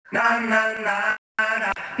Na na na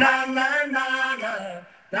na na na na na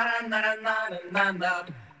na na na na na.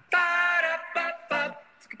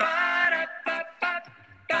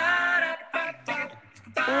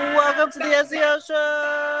 Welcome to the SEO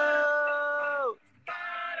show.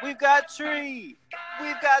 We've got Tree.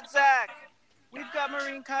 We've got Zach. We've got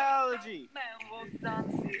marine biology.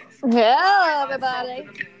 Hello, everybody.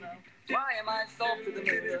 Why am I soft to the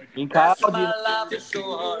mirror? Kyle, That's my life is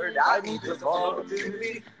so hard. I need the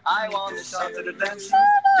opportunity. I want the shot to the dance.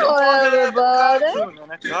 Hello, everybody.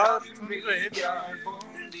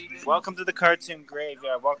 Welcome to the Cartoon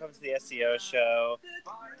Graveyard. Welcome to the SEO show,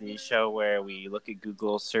 the show where we look at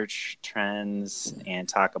Google search trends and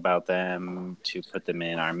talk about them to put them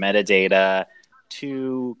in our metadata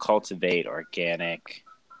to cultivate organic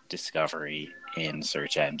discovery in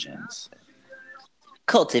search engines.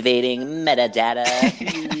 Cultivating metadata.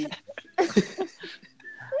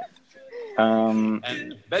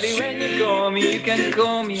 Betty, when you call me, you can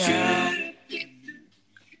call me out.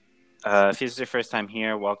 If this is your first time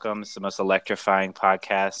here, welcome. It's the most electrifying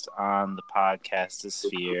podcast on the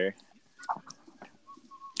podcastosphere.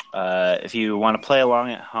 If you want to play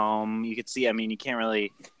along at home, you could see. You can't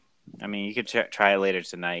really. You could try it later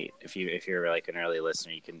tonight. If you're like an early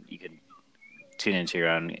listener, you can tune into your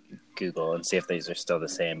own Google and see if these are still the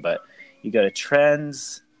same. But you go to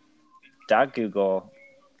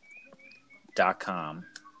trends.google.com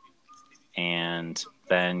and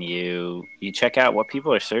then you check out what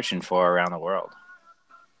people are searching for around the world.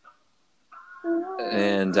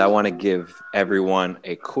 And I want to give everyone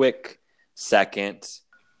a quick second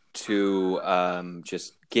to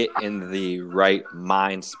just get in the right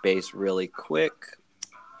mind space really quick.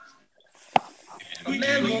 A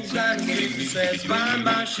man won't lie and get the stress. Find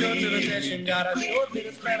my shirt to the session. Got a short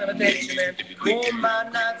little span of attention. And all my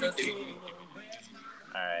nights are so.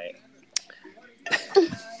 All right.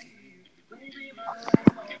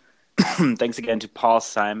 Thanks again to Paul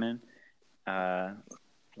Simon, our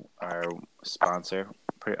sponsor,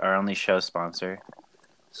 our only show sponsor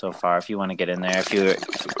so far. If you want to get in there,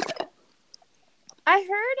 I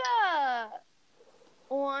heard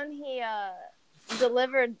one he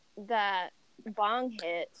delivered that bong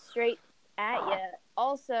hit straight at you.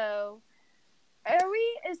 Also,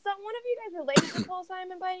 is one of you guys related to Paul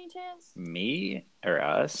Simon by any chance? Me or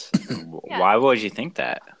us? Yeah. Why would you think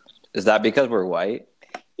that? Is that because we're white?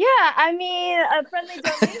 Yeah, a friendly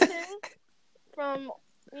donation from,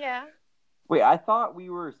 yeah. Wait, I thought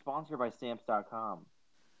we were sponsored by Stamps.com.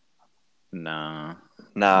 No,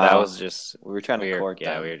 that was just we were trying to court them.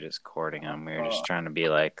 Yeah, we were just courting them. We were just trying to be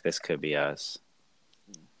like, this could be us.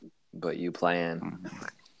 But you playing?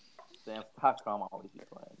 Stamps.com always be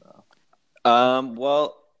playing though.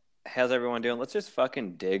 Well, how's everyone doing? Let's just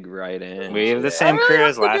fucking dig right in. We have the same crew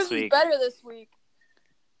as last week. Better this week.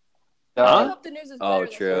 Huh? I hope the news is better.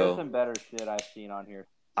 True. There's some better shit I've seen on here.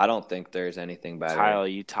 I don't think there's anything better. Kyle, are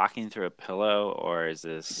you talking through a pillow or is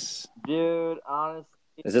this? Dude, honestly.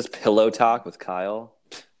 Is this pillow talk with Kyle?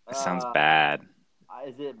 It sounds bad.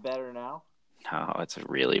 Is it better now? No, it's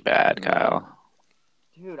really bad, Kyle.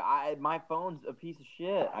 Dude, my phone's a piece of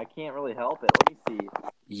shit. I can't really help it. Let me see.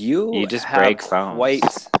 You just have break phones. Quite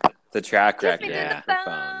the track record Yeah. for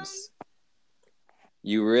phones.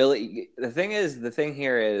 You really. The thing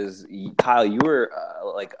here is, Kyle, you were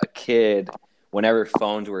like a kid whenever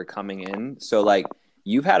phones were coming in. So like,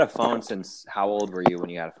 you've had a phone since how old were you when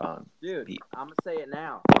you had a phone? Dude, I'm gonna say it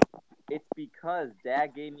now. It's because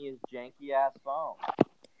Dad gave me his janky ass phone.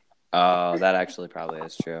 Oh, that actually probably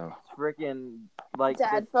is true. It's freaking like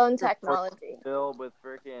Dad phone technology. Filled with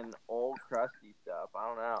freaking old crusty stuff. I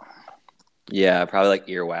don't know. Yeah, probably like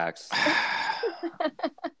earwax.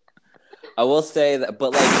 I will say that,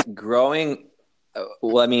 but like growing, I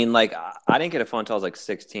didn't get a phone until I was like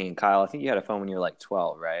 16. Kyle, I think you had a phone when you were like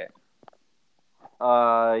 12, right?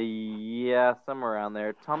 Yeah, somewhere around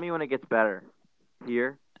there. Tell me when it gets better.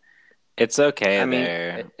 Here? It's okay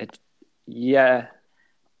there. Yeah.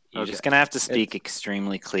 You're just going to have to speak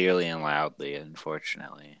extremely clearly and loudly,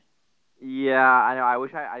 unfortunately. Yeah, I know. I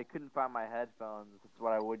wish I couldn't find my headphones. That's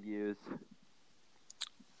what I would use.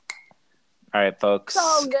 All right, folks. It's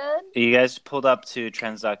all good. You guys pulled up to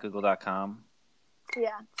trends.google.com.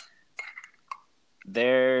 Yeah.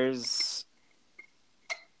 There's...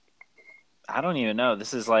 I don't even know.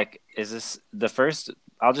 Is this the first...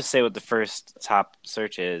 I'll just say what the first top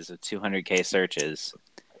search is of 200K searches.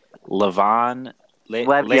 Le'Veon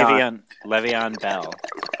Bell.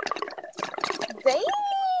 Dang!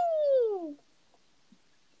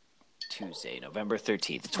 Tuesday, November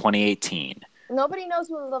 13th, 2018. Nobody knows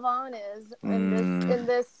who Levon is in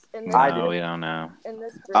this No, we don't know. in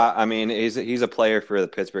this group. I mean, he's a player for the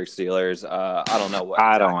Pittsburgh Steelers. I don't know what.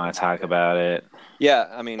 I don't exactly want to talk happened. about it. Yeah,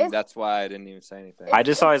 I mean, It's- that's why I didn't even say anything. I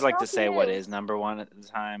just it's always like to shocking say what news. is number one at the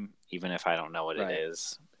time, even if I don't know what Right. it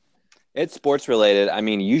is. It's sports related. I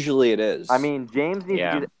mean, usually it is. I mean, James needs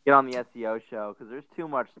Yeah. to get on the SEO show because there's too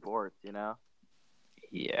much sports, you know?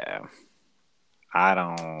 Yeah. I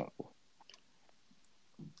don't.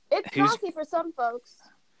 It's Who's- saucy for some folks.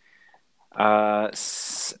 I'm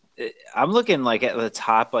looking like at the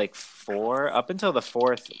top, like 4 up until the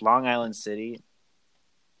 4th. Long Island City,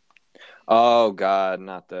 oh God,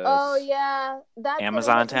 not this. Oh yeah, that's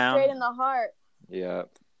Amazon gonna hit you town? straight in the heart. Yeah.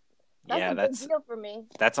 That's yeah, a that's big deal for me.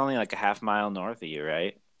 that's only like a half mile north of you,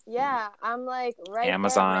 right? Yeah, I'm like right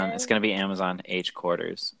Amazon. there, man. It's gonna be Amazon H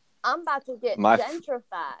quarters. I'm about to get My-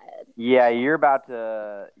 gentrified. Yeah, your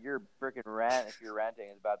freaking rent, if you're renting,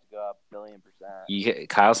 is about to go up 1,000,000,000%.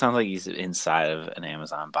 Kyle sounds like he's inside of an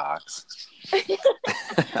Amazon box.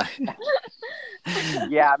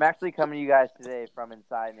 Yeah, I'm actually coming to you guys today from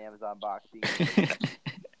inside an Amazon box.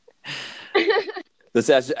 This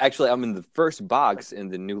is actually, I'm in the first box in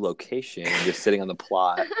the new location, just sitting on the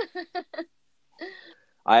plot.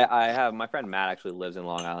 I have my friend Matt actually lives in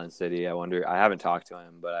Long Island City. I haven't talked to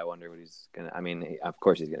him, but I wonder what he's gonna. I mean, of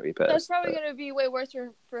course he's gonna be pissed. That's probably but- gonna be way worse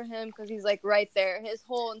for him because he's like right there. His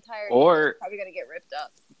whole entire Or- neighborhood's probably gonna get ripped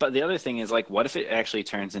up. But the other thing is, like, what if it actually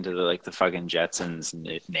turns into the fucking Jetsons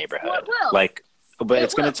neighborhood? Well, it will. Like, but It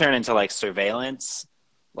it's going will. to turn into like surveillance,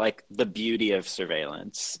 like the beauty of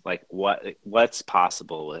surveillance. Like what's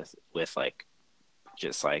possible with like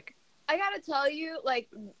just like I gotta tell you, like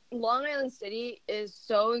Long Island City is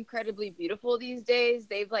so incredibly beautiful these days.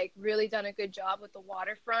 They've like really done a good job with the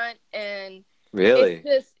waterfront, and Really? it's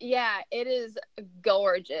just it is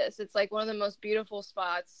gorgeous. It's like one of the most beautiful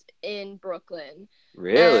spots in Brooklyn.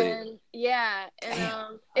 Really? And, yeah, and I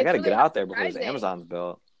it's gotta really get not out there before surprising. Amazon's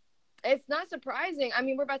built. It's not surprising. I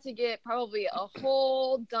mean, we're about to get probably a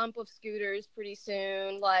whole dump of scooters pretty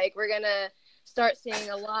soon. Like, we're gonna start seeing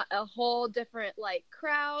a whole different like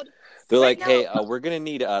crowd. They're Right like, hey, now- we're gonna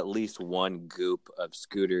need at least one goop of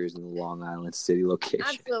scooters in the Long Island City location.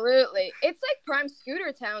 Absolutely, it's like prime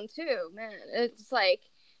scooter town too, man. It's like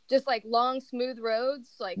just like long, smooth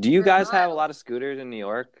roads. Like, Do you for guys have a miles. lot of scooters in New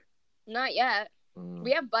York? Not yet. Mm.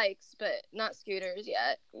 We have bikes, but not scooters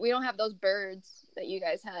yet. We don't have those birds that you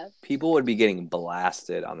guys have. People would be getting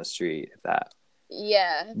blasted on the street if that.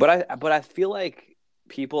 Yeah. But I feel like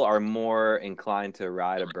people are more inclined to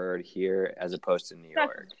ride a bird here as opposed to New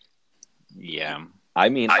York. yeah. I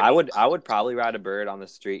mean, I would probably ride a bird on the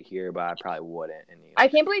street here, but I probably wouldn't in New York. I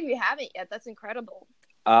can't believe you haven't yet. That's incredible.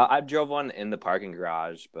 I drove one in the parking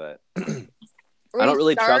garage, but Were I don't you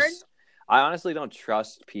really scarred? trust. I honestly don't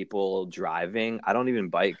trust people driving. I don't even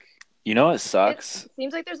bike. You know what sucks? It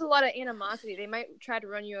seems like there's a lot of animosity. They might try to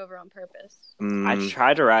run you over on purpose. I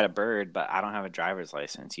tried to ride a bird, but I don't have a driver's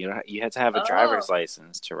license. You had to have a Oh. driver's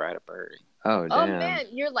license to ride a bird. Oh Oh damn! man,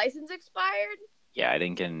 your license expired? Yeah, I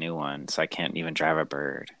didn't get a new one, so I can't even drive a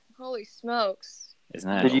bird. Holy smokes. Isn't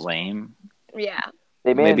that Did you- lame? Yeah.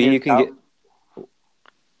 They made Maybe a new you can South- get.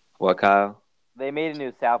 What, Kyle? They made a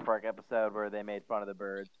new South Park episode where they made fun of the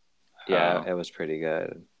birds. Yeah, Oh. it was pretty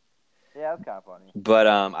good. Yeah, that's kind of funny. But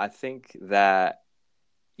I think that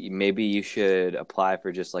maybe you should apply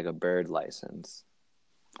for just like a bird license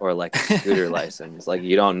or like a scooter license. Like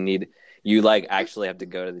you like actually have to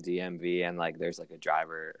go to the DMV and like there's like a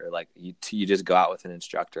driver or like you just go out with an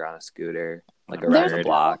instructor on a scooter like around There's the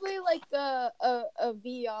block. probably like a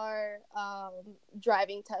VR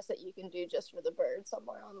driving test that you can do just for the bird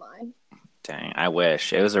somewhere online. Dang, I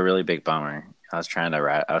wish. It was a really big bummer. I was trying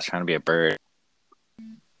to be a bird.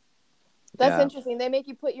 That's Yeah. interesting. They make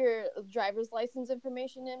you put your driver's license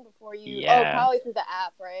information in before you. Yeah. Oh, probably through the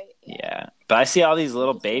app, right? Yeah. But I see all these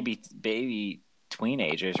little baby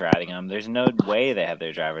teenagers riding them. There's no way they have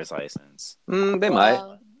their driver's license. They might.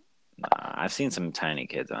 Wow. Nah, I've seen some tiny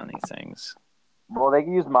kids on these things. Well, they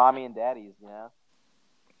can use mommy and daddies, you know?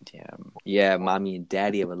 Yeah. Yeah, mommy and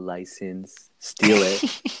daddy have a license. Steal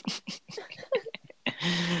it.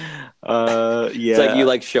 Yeah. It's like you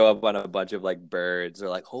like show up on a bunch of like birds or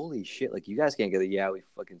like holy shit, like you guys can't get it. Yeah, we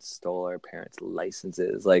fucking stole our parents'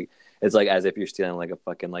 licenses. Like it's like as if you're stealing like a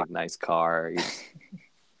fucking like nice car.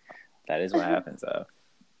 That is what happens though.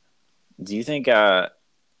 Do you think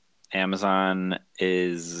Amazon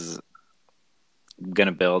is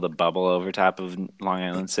gonna build a bubble over top of Long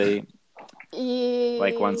Island City?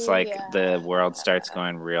 Like once Yeah. the world starts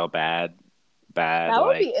going real bad, That would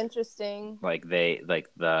like be interesting. like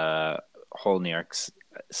the whole New York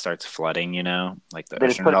starts flooding, like the They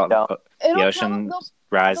just ocean, put it down. It'll ocean they'll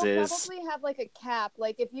rises. probably have like a cap.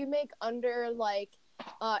 Like if you make under like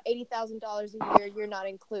 $80,000 a year, you're not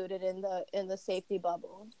included in the safety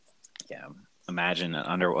bubble. Yeah, imagine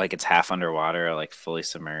it's half underwater, like fully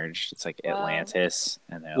submerged. It's like Wow. Atlantis,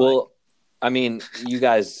 and they're Well, I mean, you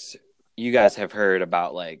guys have heard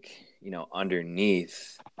about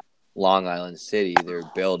underneath Long Island City, they're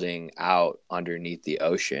building out underneath the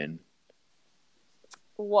ocean.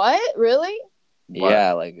 What? Really? What?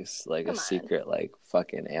 Yeah, like it's like Come a on. secret, like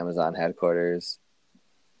fucking Amazon headquarters.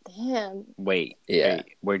 Damn. wait, Yeah.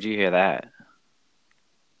 where'd you hear that?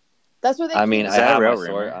 That's where they. I mean, keep Is I that a have real my source.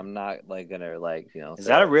 rumor? I'm not like gonna Is say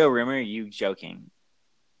that a it. real rumor? Or are you joking?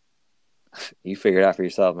 You figure it out for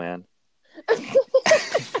yourself, man.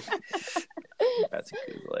 About to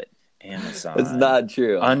Google it. Amazon. It's not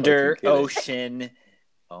true. I'm Under fucking kidding. ocean.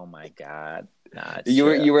 Oh my god. Nah, it's You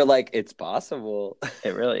true. were like, it's possible.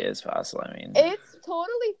 It really is possible. I mean, It's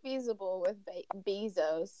totally feasible with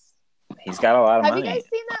Bezos. he's got a lot of Have money. you guys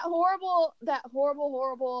seen that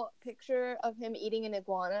horrible picture of him eating an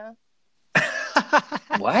iguana?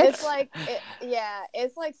 What? It's like,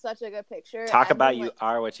 it's like such a good picture. Talk I about mean, you like,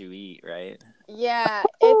 are what you eat, right? Yeah,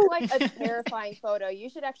 it's like a terrifying photo. You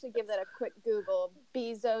should actually give that a quick Google.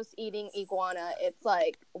 Bezos eating iguana. It's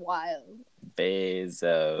like wild.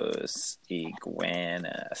 Bezos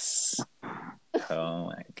iguanas. Oh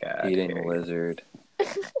my god. Eating Here. lizard.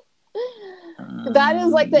 That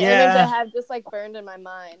is like the image I Yeah. have just like burned in my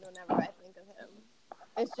mind whenever I think of him.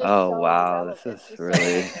 It's just Oh, so wow, irrelevant. this is It's just so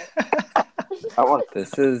really- irrelevant. I want This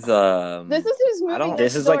is This is who's moving. don't- next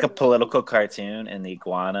This is like a door to me. political cartoon, and the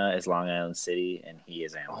iguana is Long Island City, and he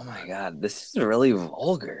is Amazon. Oh my god, this is really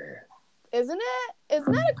vulgar. Isn't it?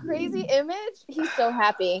 Isn't that a crazy image? He's so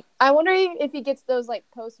happy. I wonder if he gets those like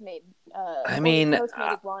Postmate. I mean,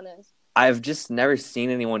 Postmate iguanas. I've just never seen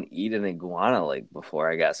anyone eat an iguana like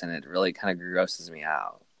before, I guess, and it really kind of grosses me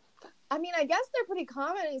out. I mean, I guess they're pretty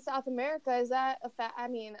common in South America. Is that a fact? I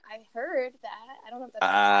mean, I heard that. I don't know if that's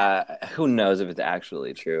a fact. Who knows if it's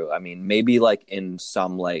actually true? I mean, maybe like in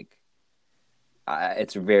some like,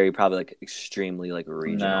 it's very probably like extremely like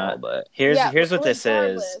regional, Nah. but Here's Yeah, what this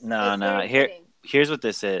regardless, is. No, it's no. very Here, fitting. here's what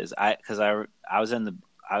this is. I was in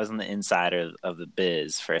the insider of the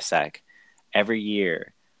biz for a sec. Every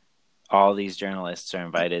year, all these journalists are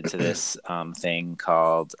invited to this thing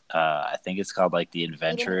called I think it's called like the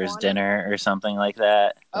Adventurers iguana? Dinner or something like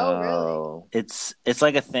that. Oh, really? It's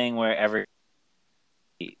like a thing where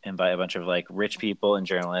invite a bunch of like rich people and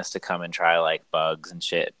journalists to come and try like bugs and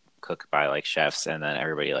shit cooked by like chefs, and then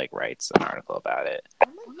everybody like writes an article about it.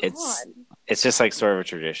 Oh my It's- god. It's just like sort of a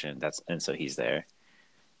tradition. And so he's there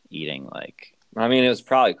eating like I mean, it was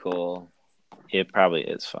probably cool. it probably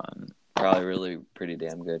is fun. Probably really pretty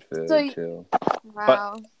damn good food So you- too.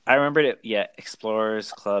 Wow. I remembered it. Yeah,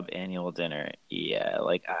 Explorers Club annual dinner. Yeah,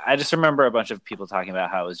 like I just remember a bunch of people talking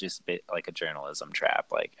about how it was just like a journalism trap.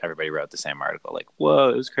 Like everybody wrote the same article. Like, whoa,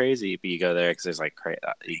 it was crazy. But you go there because there's like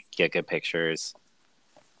you get good pictures.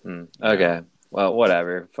 Okay, well,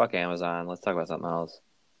 whatever. Fuck Amazon. Let's talk about something else.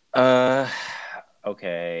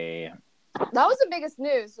 Okay. That was the biggest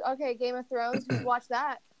news. Okay, Game of Thrones. Just watch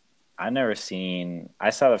that. I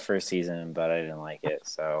saw the first season, but I didn't like it,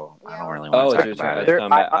 so I don't really Oh, want to it's talk your about turn. it. There- Come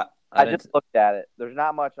back. I didn't- just looked at it. There's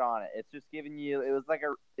not much on it. It's just giving you. It was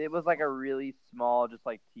like a really small, just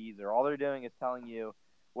like teaser. All they're doing is telling you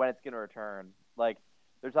when it's gonna return. Like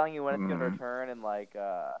they're telling you when it's gonna return, and like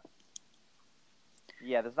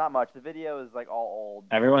yeah, there's not much. The video is like all old.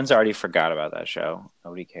 Everyone's already forgot about that show.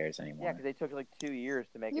 Nobody cares anymore. Yeah, because they took like 2 years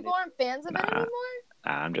to make it. People aren't fans of it Nah. anymore.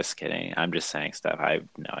 I'm just kidding. I'm just saying stuff. I have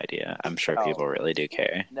no idea. I'm sure Oh. people really do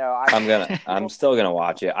care. No, I'm still gonna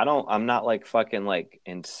watch it. I'm not like fucking like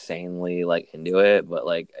insanely like into it, but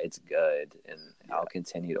like it's good, and I'll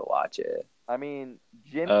continue to watch it. I mean,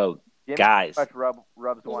 Jim. Oh, Jim guys, pretty much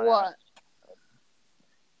rubs one out. What?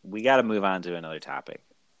 we got to move on to another topic.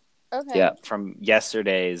 Okay. Yeah. From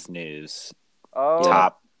yesterday's news, Oh,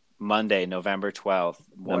 top Monday, November 12th,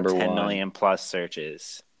 Number 10 one. million plus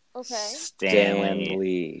searches. Okay. Stanley. Dan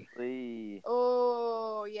Lee. Lee.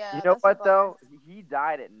 Oh yeah. You know that's a what bummer. though? He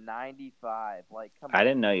died at 95. Like, come on. I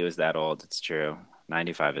didn't know he was that old. It's true.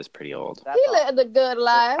 95 is pretty old. That's He lived a good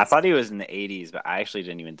life. I thought he was in the 80s, but I actually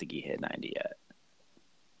didn't even think he hit 90 yet.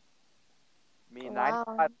 I mean, Wow.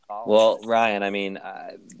 95. Well, Ryan, I mean,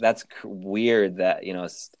 that's weird that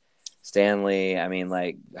Stanley. I mean,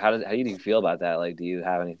 like, how do you feel about that? Like, do you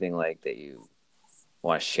have anything like that you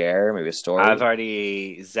want to share? Maybe a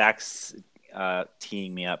story. Zach's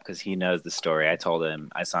teeing me up because he knows the story. I told him,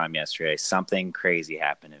 I saw him yesterday. Something crazy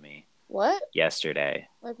happened to me What? yesterday.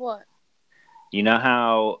 Like what? You know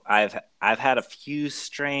how I've had a few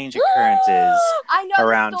strange occurrences I know the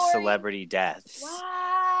around story. celebrity deaths.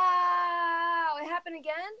 Wow. It happened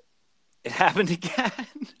again? It happened again.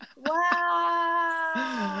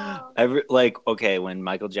 Wow. Okay, when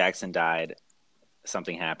Michael Jackson died,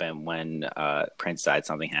 something happened. When Prince died,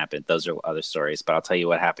 something happened. Those are other stories, but I'll tell you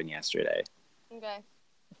what happened yesterday. Okay.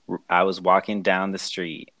 I was walking down the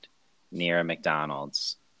street near a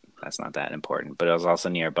McDonald's. That's not that important, but it was also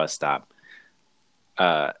near a bus stop.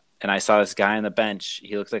 And I saw this guy on the bench.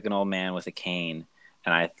 He looked like an old man with a cane.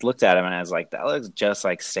 And I looked at him and I was like, that looks just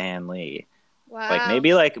like Stan Lee. Wow.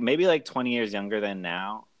 Like maybe 20 years younger than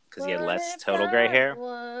now because he had less total gray hair.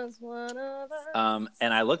 And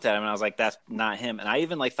I looked at him and I was like, that's not him. And I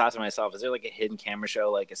even like thought to myself, is there like a hidden camera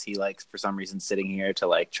show? Like, is he like for some reason sitting here to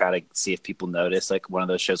like try to see if people notice? Like one of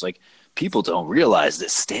those shows, like people don't realize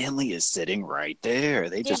that Stanley is sitting right there.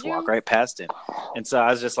 They just walk right past him. And so I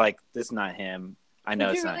was just like, this is not him. I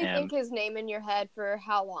know it's not him. Did you really think his name in your head for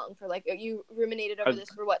how long? For like, you ruminated over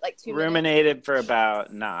this for what, like 2 minutes? Ruminated for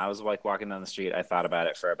about, I was like walking down the street. I thought about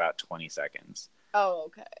it for about 20 seconds. Oh,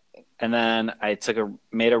 okay. And then I took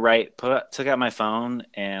out my phone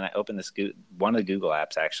and I opened one of the Google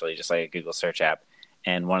apps, actually, just like a Google search app.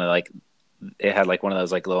 And it had like one of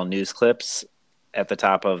those like little news clips at the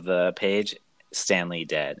top of the page, Stan Lee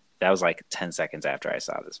dead. That was like 10 seconds after I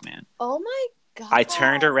saw this man. Oh my God. I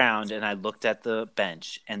turned around and I looked at the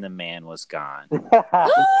bench and the man was gone. No,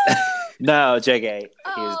 JK,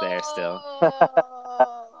 he was there still.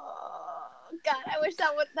 God, I wish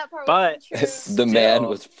that part But was true. The man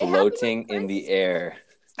was floating in the air.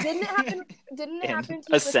 Didn't it happen to you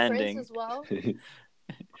ascending. with Prince as well?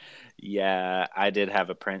 Yeah, I did have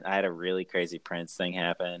I had a really crazy Prince thing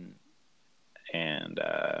happen. And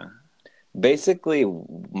basically,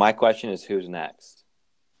 my question is, who's next?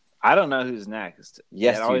 I don't know who's next.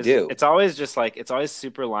 Yes, you do. It's always just like, it's always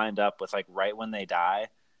super lined up with like right when they die,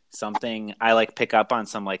 something I like pick up on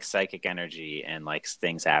some like psychic energy and like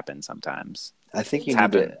things happen sometimes. I think you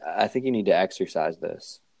need to exercise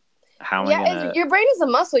this. How am I gonna... your brain is a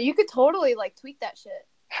muscle. You could totally like tweak that shit.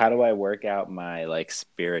 How do I work out my like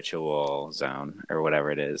spiritual zone or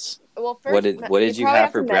whatever it is? Well, first, what did you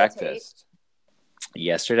have for breakfast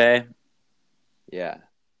yesterday? Yeah.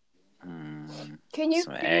 Can you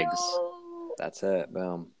some feel... eggs? That's it.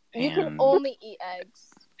 Boom. You can only eat eggs.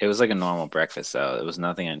 It was like a normal breakfast, though. It was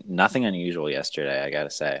nothing unusual yesterday, I gotta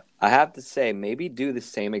say. I have to say, maybe do the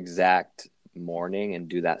same exact morning and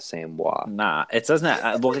do that same walk. Nah, it doesn't.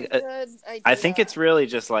 I think it's really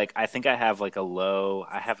just like, I think I have like a low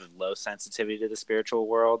sensitivity to the spiritual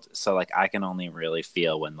world. So like I can only really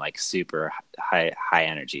feel when like super high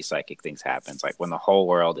energy psychic things happens. Like when the whole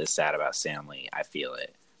world is sad about Stan Lee, I feel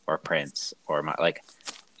it. Or Prince, or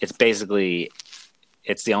it's basically,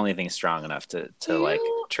 it's the only thing strong enough to like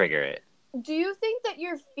trigger it. Do you think that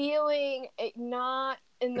you're feeling it not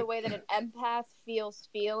in the way that an empath feels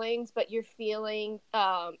feelings, but you're feeling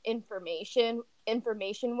information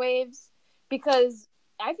waves? Because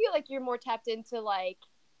I feel like you're more tapped into like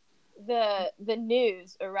the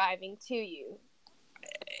news arriving to you.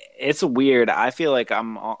 It's weird. I feel like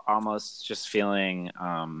I'm almost just feeling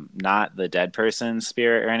not the dead person's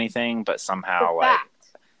spirit or anything, but somehow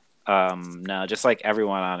no, just like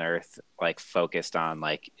everyone on Earth like focused on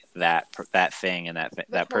like that thing and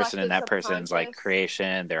that person and that person's like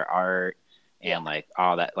creation, their art, and like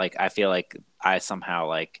all that. Like I feel like I somehow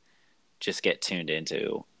like just get tuned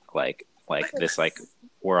into like this like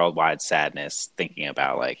worldwide sadness thinking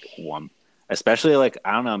about like one. Especially, like,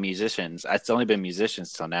 I don't know, musicians. It's only been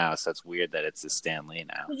musicians till now, so it's weird that it's a Stan Lee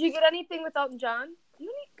now. Did you get anything with Elton John?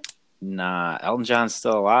 Nah, Elton John's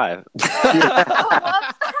still alive. For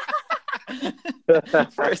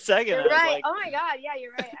a second, you're right. Like, oh my God, yeah,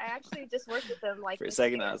 you're right. I actually just worked with him. Like for a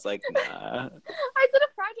second, year. I was like, nah. I did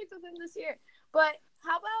a project with him this year. But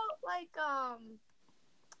how about like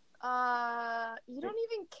you don't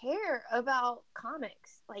even care about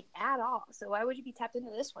comics like at all. So why would you be tapped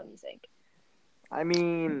into this one, you think? I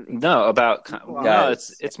mean, no,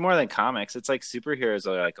 it's more than comics. It's like superheroes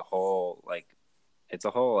are like a whole like, it's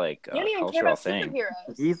a whole like cultural thing.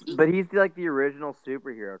 He's like the original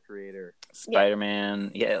superhero creator.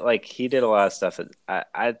 Spider-Man, yeah, like he did a lot of stuff.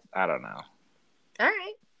 I don't know. All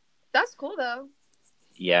right, that's cool though.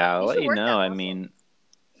 Yeah, I'll let you know. I mean,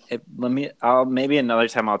 maybe another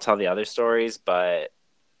time I'll tell the other stories, but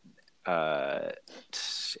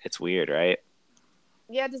it's weird, right?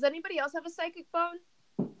 Yeah, does anybody else have a psychic bone?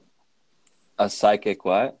 A psychic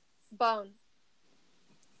what? Bone.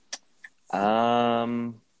 I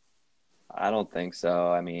don't think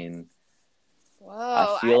so. I mean, Whoa!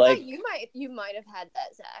 I I feel thought like- you might have had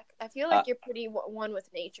that, Zach. I feel like you're pretty one with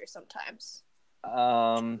nature sometimes.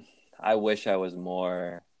 I wish I was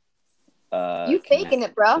more. You faking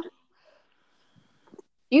it, bro.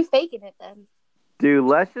 You faking it then. Dude,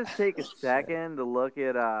 let's just take a second to look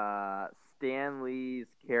at Stan Lee's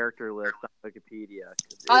character list on Wikipedia.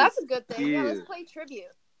 Oh, that's a good thing. Yeah, let's huge. play tribute.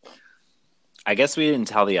 I guess we didn't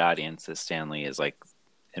tell the audience that Stan Lee is like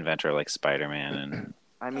inventor of, like Spider-Man and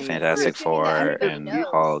I mean, Fantastic assuming that Four everybody and knows.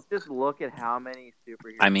 Hulk. just look at how many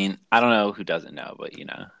superheroes. I mean, I don't know who doesn't know, but you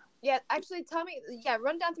know. Yeah, actually, tell me. Yeah,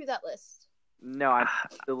 run down through that list. no,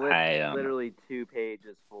 the list I, is literally 2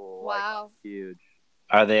 pages full. Wow. Like, huge.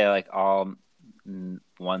 Are they like all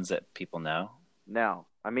ones that people know? No,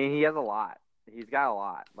 I mean he has a lot. He's got a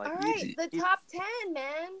lot. Like All he's, right, the he's, top 10, man.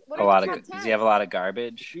 What A are lot the of. top 10? Does he have a lot of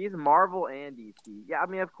garbage? he's Marvel and DC. Yeah, I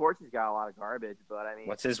mean of course he's got a lot of garbage, but I mean,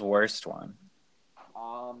 What's his worst one?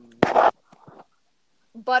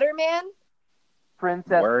 Butterman?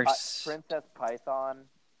 Worse. Princess Python,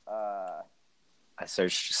 I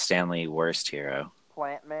searched Stanley worst hero.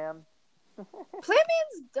 Plant Man. Plant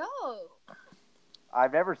Man's dope.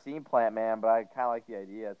 I've never seen Plant Man, but I kind of like the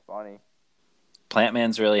idea. It's funny. Plant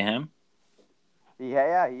Man's really him?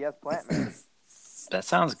 Yeah, he has Plant Man. That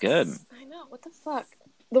sounds good. I know. What the fuck?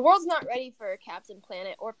 The world's not ready for Captain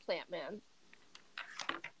Planet or Plant Man.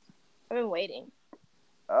 I've been waiting.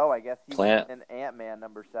 Oh, I guess he's Plant- in Ant-Man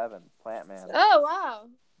 #7. Plant Man. Oh, wow.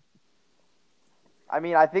 I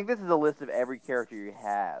mean, I think this is a list of every character he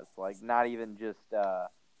has. Like, not even just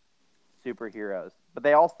superheroes. But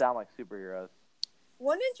they all sound like superheroes.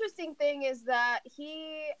 One interesting thing is that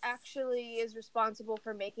he actually is responsible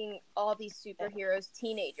for making all these superheroes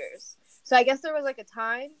teenagers. So I guess there was like a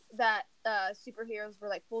time that superheroes were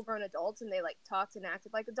like full-grown adults and they like talked and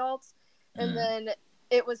acted like adults. And then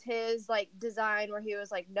it was his like design where he was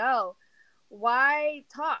like, no, why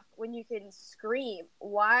talk when you can scream?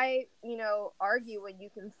 Why, argue when you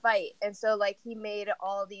can fight? And so like he made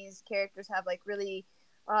all these characters have like really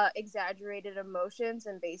exaggerated emotions,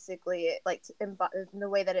 and basically it like in the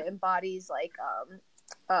way that it embodies like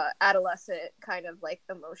adolescent kind of like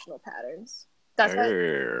emotional patterns. That's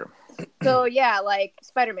what, so yeah, like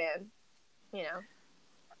Spider-Man,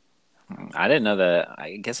 I didn't know that.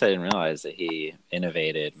 I guess I didn't realize that he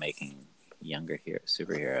innovated making younger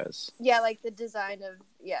superheroes. Yeah, like the design of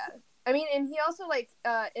I mean, and he also like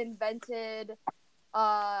invented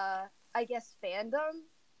I guess fandom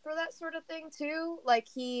for that sort of thing too. Like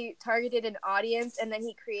he targeted an audience, and then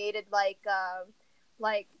he created like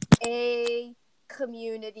a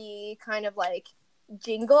community kind of like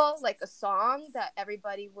jingle, like a song that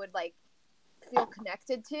everybody would like feel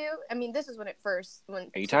connected to. I mean, this is when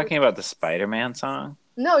Are you talking about the Spider-Man song?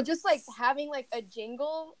 No, just like having like a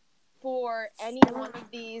jingle for any one of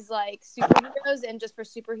these like superheroes, and just for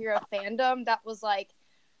superhero fandom, that was like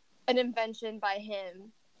an invention by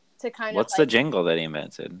him to kind What's of the like, jingle that he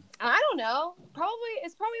invented? I don't know.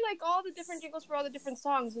 It's probably like all the different jingles for all the different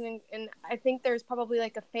songs, and I think there's probably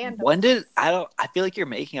like a fandom. I feel like you're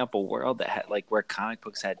making up a world that had like where comic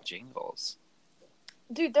books had jingles.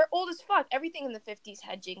 Dude, they're old as fuck. Everything in the 50s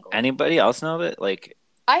had jingles. Anybody else know that? Like,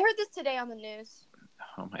 I heard this today on the news.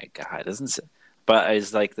 oh my god, but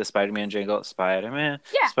is like the Spider-Man jingle Spider-Man?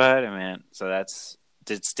 Yeah. Spider-Man. So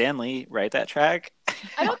did Stan Lee write that track?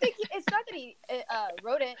 I don't think it's not that he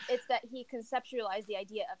wrote it. It's that he conceptualized the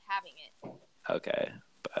idea of having it. Okay,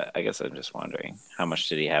 but I guess I'm just wondering how much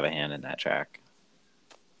did he have a hand in that track?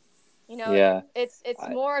 Yeah. It's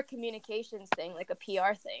more a communications thing, like a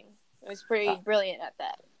PR thing. It was pretty brilliant at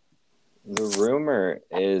that. The rumor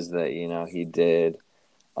is that he did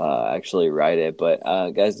actually write it, but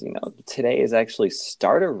guys, today is actually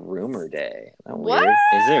Start a Rumor Day. Isn't that What? weird?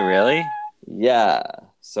 Is it really? Yeah.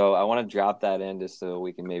 So I want to drop that in just so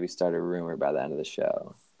we can maybe start a rumor by the end of the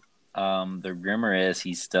show. The rumor is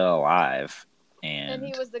he's still alive, And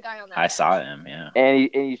he was the guy on that. I saw him. Yeah. And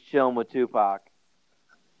he's chilling with Tupac.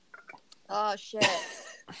 Oh shit!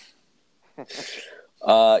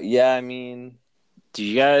 Yeah, I mean, Did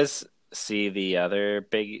you guys see the other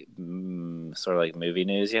big sort of like movie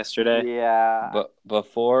news yesterday? Yeah. but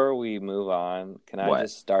before we move on, can I What?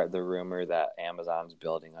 just start the rumor that Amazon's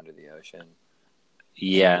building under the ocean?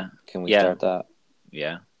 Yeah. Can we Yeah. start that?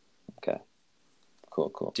 Yeah. Okay.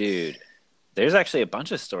 Cool. Dude, there's actually a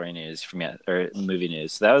bunch of story news or movie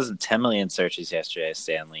news. So that was 10 million searches yesterday,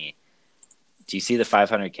 Stanley. Do you see the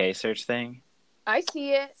 500K search thing? I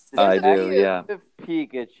see it. I There's a do, few. yeah.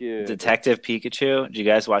 Pikachu. Detective Pikachu. Did you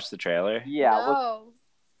guys watch the trailer? Yeah. Look, No.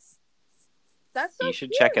 That's so You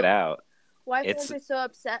should cute. check it out. Why It's- fans are so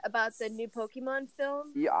upset about the new Pokemon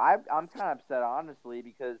film? yeah, I'm kind of upset honestly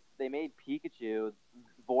because they made Pikachu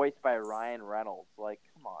Ryan Reynolds. Like,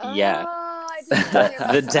 come on. Yeah. Oh, I didn't hear about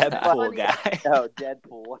The that. That's Deadpool funny. guy. No,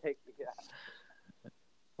 Deadpool. Like, yeah.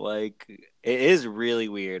 Like, it is really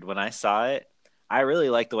weird. When I saw it, I really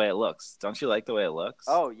like the way it looks. Don't you like the way it looks?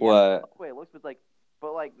 Oh yeah. What? Wait, it looks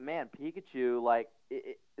but man, Pikachu, like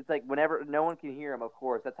it's like whenever no one can hear him. Of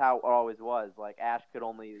course, that's how it always was. Like Ash could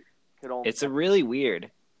only. It's a really weird.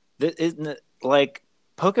 Isn't it, like,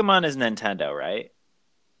 Pokemon is Nintendo, right?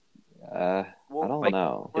 I don't like,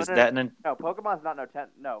 know. Is that No, Pokemon's not Nintendo.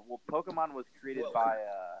 No, well, Pokemon was created by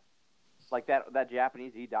like that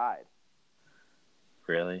Japanese. He died.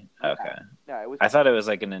 really? Okay. No, it was. I thought it was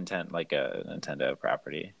like a Nintendo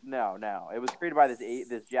property. No, it was created by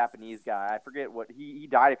this Japanese guy. I forget what he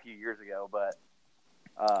died a few years ago, but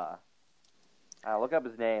look up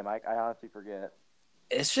his name. I honestly forget.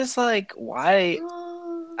 It's just like, why?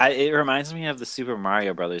 It reminds me of the Super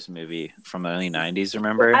Mario Brothers movie from the early '90s.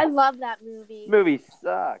 Remember? I love that movie. Movie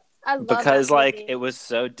sucked. I love Because that like movie. it was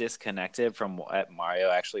so disconnected from what Mario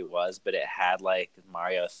actually was, but it had like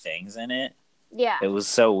Mario things in it. Yeah. It was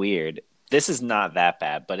so weird. This is not that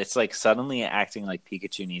bad, but it's like suddenly acting like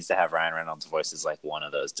Pikachu needs to have Ryan Reynolds' voice is like one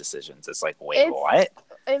of those decisions. It's like, wait, what?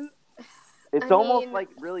 It's I almost mean- like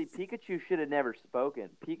really Pikachu should have never spoken.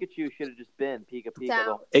 Pikachu should have just been Pika Pika.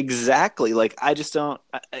 Down. Exactly. Like, I just don't.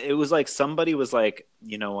 It was like somebody was like,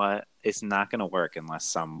 you know what? It's not going to work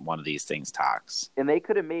unless one of these things talks. And they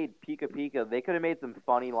could have made Pika Pika. They could have made some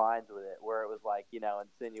funny lines with it, where it was like,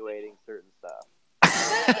 insinuating certain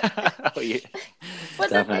stuff. Oh, yeah. But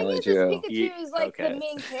Definitely the thing true. is Pikachu is like Okay. the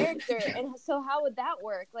main character, and so how would that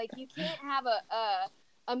work? Like, you can't have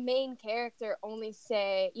a main character only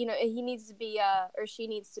say, he needs to be or she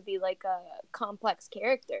needs to be like a complex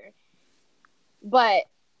character. But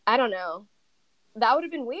I don't know. That would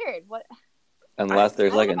have been weird. What? Unless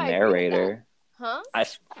there's I like a don't know if I agree with narrator. Huh?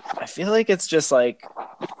 I feel like it's just like,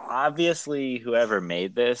 obviously whoever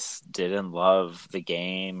made this didn't love the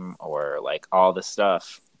game or like all the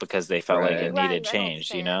stuff because they felt like it Right. needed Ryan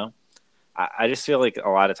change, Reynolds fan. I just feel like a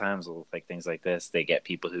lot of times with like things like this, they get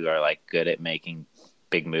people who are like good at making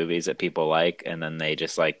big movies that people like, and then they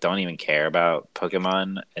just like don't even care about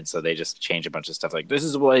Pokemon, and so they just change a bunch of stuff like, this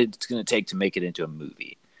is what it's going to take to make it into a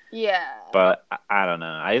movie. Yeah. But I don't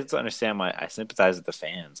know. I just understand why I sympathize with the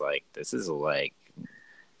fans. Like, this is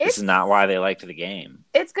not why they liked the game.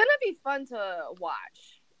 It's gonna be fun to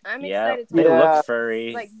watch. I'm Yeah, excited to they watch, look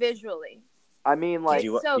furry. like, visually. I mean, like, Did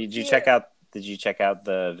you so check cute. out? Did you check out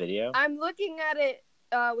the video? I'm looking at it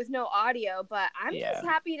with no audio, but I'm Yeah. just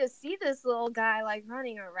happy to see this little guy like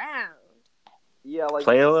running around. yeah, like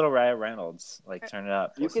Play a little Ryan Reynolds. Like, turn it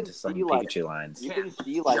up. You Listen can to some see, like- Pikachu lines. you can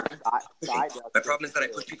see like side. My problem is that I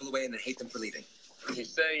push people away and then hate them for leaving. He's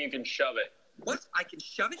saying you can shove it. What? I can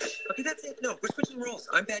shove it? Okay, that's it. No, we're switching roles.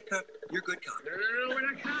 I'm bad cop. You're good cop. No, we're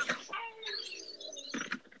not cops.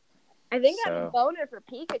 I think I have a So- boner for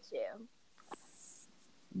Pikachu.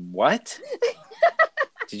 What?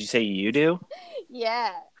 Did you say you do?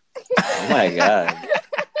 Yeah. Oh my god.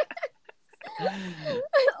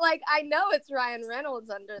 Like, I know it's Ryan Reynolds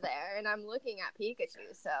under there, and I'm looking at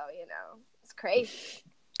Pikachu, so, it's crazy.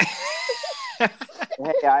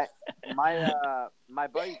 Hey, my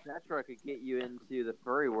buddy Petra could get you into the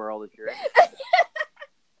furry world if you're interested.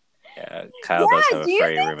 Yeah, Kyle does have a do you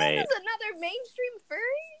furry think roommate. this is another mainstream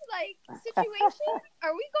furry, situation?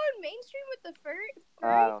 Are we going mainstream with the furry?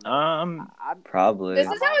 I don't know. I'm Probably. This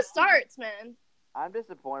is how it starts, man. I'm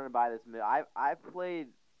disappointed by this movie.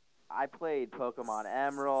 I played Pokemon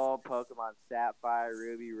Emerald, Pokemon Sapphire,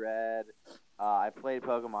 Ruby, Red. I played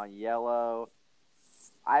Pokemon Yellow.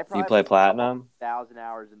 I probably You play put Platinum? 1,000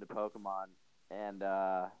 hours into Pokemon, and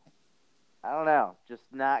I don't know, just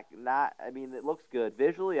not. I mean, it looks good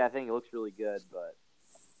visually. I think it looks really good, but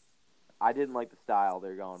I didn't like the style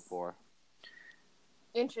they're going for.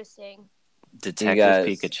 Interesting. Detective guys-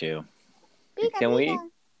 Pikachu.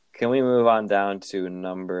 Can we move on down to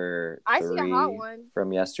number I 3 see a hot one.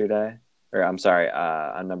 from yesterday? Or I'm sorry,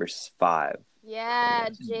 on number 5. Yeah,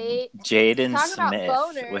 Jade. Jaden Talk about Smith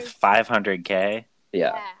boners. with 500K.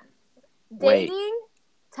 Yeah. Wait. Dating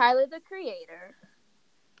Tyler, the Creator.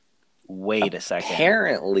 Wait a second.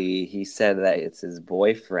 Apparently, he said that it's his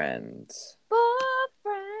boyfriend.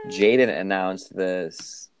 Boyfriend. Jaden announced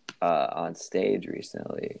this on stage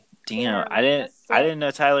recently. Damn, Damn, I that's sick. didn't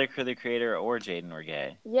know Tyler, the Creator, or Jaden were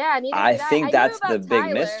gay. Yeah, neither I did think knew that's about the big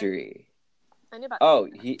Tyler. mystery. I knew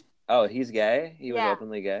about He's gay? He was Yeah.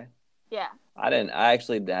 openly gay? Yeah. I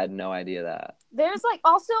actually had no idea that. There's like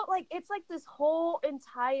also like it's like this whole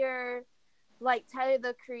entire like Tyler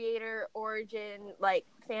the Creator origin like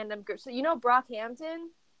fandom group. So Brockhampton?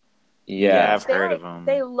 Yeah, I've Yeah. They, heard like, of him.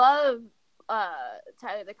 They love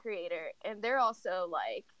Tyler the Creator, and they're also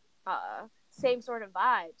like same sort of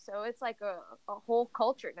vibe. So it's like a whole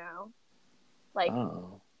culture now. Like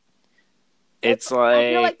It's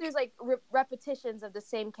I feel like like there's like repetitions of the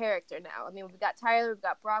same character now. I mean, we've got Tyler, we've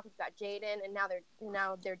got Brock, we've got Jaden, and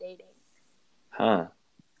now they're dating. Huh.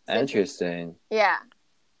 Interesting. Yeah.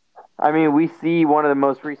 I mean, we see one of the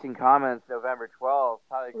most recent comments, November 12th.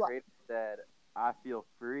 Tyler the What? Creator said, "I feel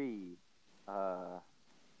free."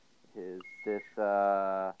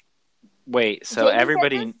 wait, so Jaden said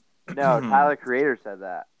everybody this? No, Tyler the Creator said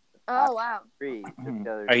that. Oh wow. Free. Just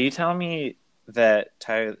the other Are you telling me that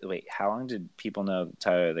Tyler how long did people know that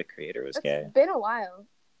Tyler the Creator was gay? It's been a while.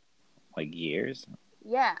 Like years?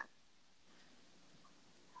 Yeah.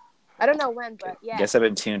 I don't know when, but yeah. Guess I've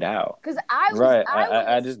been tuned out. Because I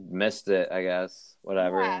I just missed it, I guess.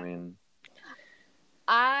 Whatever. Yeah. I mean,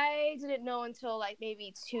 I didn't know until like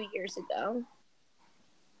maybe 2 years ago.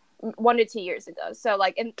 1 to 2 years ago. So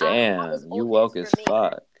like, and damn, that was you old woke news as for me.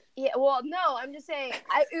 fuck. Yeah, well, no, I'm just saying,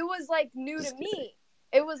 it was like new Just to kidding. me.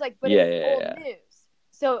 It was like, but Yeah, it was yeah, old yeah. news.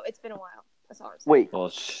 So it's been a while. That's all I'm saying. Wait,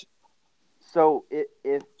 Well, so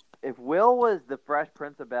if Will was the Fresh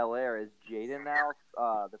Prince of Bel-Air, is Jaden now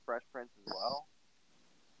the Fresh Prince as well?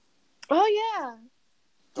 Oh yeah.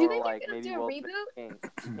 Do you So, think like, they're gonna maybe do a Will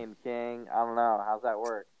reboot? Smith became king? I don't know. How's that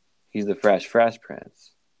work? he's the Fresh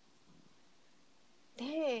Prince.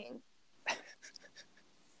 Dang.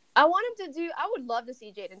 I want him to do. I would love to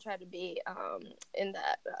see Jaden try to be in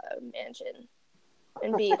that mansion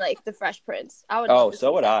and be like the Fresh Prince. I would. Oh, love to so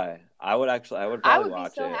see would that. I. I would probably I would be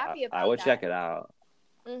watch so it. happy I about would that. check it out.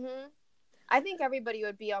 Mhm. I think everybody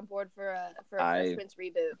would be on board for a I- Fresh Prince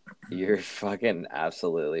reboot. You're fucking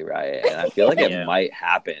absolutely right, and I feel like it Yeah. might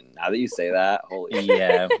happen. Now that you say that, holy shit,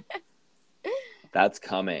 Yeah. that's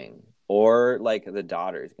coming. Or like the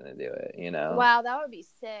daughter's gonna do it. You know? Wow, that would be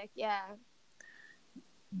sick. Yeah.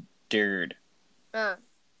 Dude, Uh.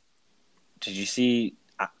 did you see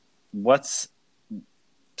what's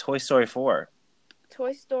Toy Story 4?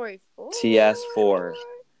 Toy Story 4. TS4.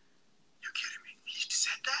 You're kidding me. He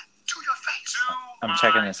said that to your face. I'm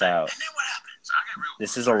checking this out. And then what happens? I get real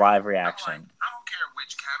This is a live reaction. I don't care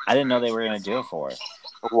which cabbage I didn't know they patch were you're going to do it from. for.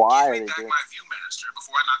 Why are Give they me back doing? my Viewmaster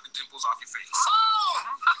before I knock the dimples off your face.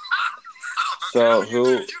 So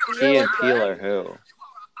who? You Key know and what's Peele good? or who?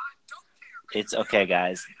 It's okay,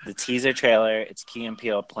 guys. The teaser trailer, it's Key and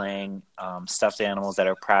Peele playing stuffed animals that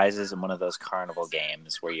are prizes in one of those carnival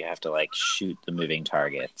games where you have to like shoot the moving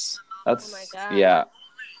targets. That's Oh my God. yeah.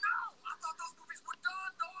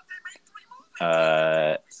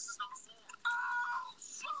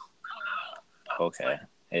 Okay.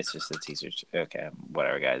 It's just a teaser. Okay,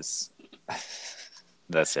 whatever, guys.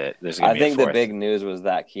 That's it. There's gonna I be think a the fourth. big news was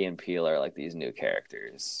that Key and Peele are like these new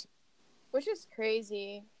characters, Which is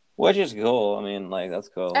crazy. which is cool. I mean, like that's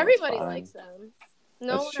cool. That's Everybody fine. likes them.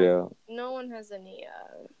 That's true. No one has any.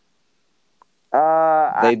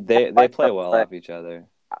 They play well off each other.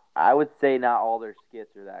 I would say not all their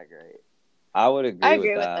skits are that great. I would agree, I agree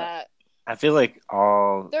with with that. that. I feel like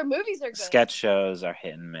all Their movies are good. sketch shows are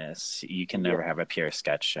hit and miss. You can never Yeah. have a pure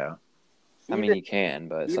sketch show. I mean, you can,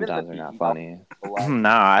 but even sometimes the they're not BB funny. No,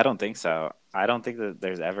 I don't think so. I don't think that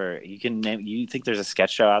there's ever you can name. You think there's a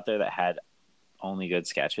sketch show out there that had only good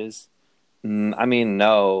sketches? I mean,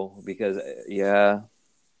 no, because yeah.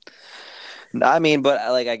 I mean,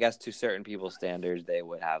 but like I guess to certain people's standards, they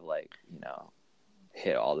would have like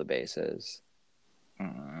hit all the bases.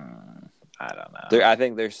 I don't know. I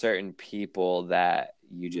think there's certain people that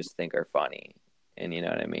you just think are funny, and you know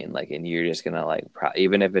what I mean. Like, and you're just gonna like,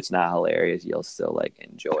 even if it's not hilarious, you'll still like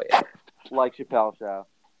enjoy it. Like Chappelle Show.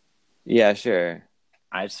 Yeah, sure.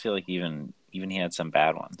 I just feel like even he had some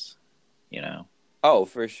bad ones. You know. Oh,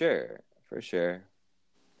 for sure, for sure.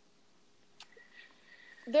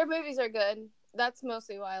 Their movies are good. That's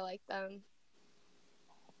mostly why I like them.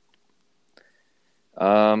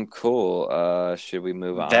 Cool. Should we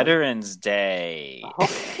move on? Veterans Day.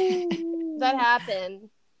 That happened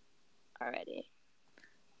already.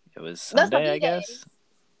 It was That's my Sunday, I B-Day. guess.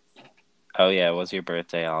 Oh yeah, it was your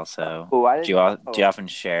birthday also. Oh, I Do didn't. you often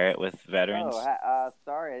share it with veterans?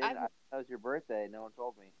 Sorry, I didn't. That was your birthday. No one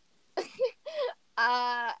told me.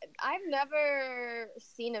 I've never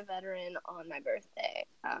seen a veteran on my birthday.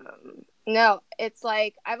 No, it's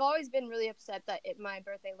like I've always been really upset that my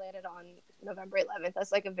birthday landed on November 11th.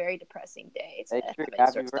 That's like a very depressing day to Hey, have Tree, any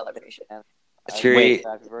happy sort of birthday, celebration. man. Tree.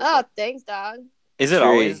 Happy birthday. Oh, thanks, dog. Is it Tree.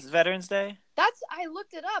 always Veterans Day? I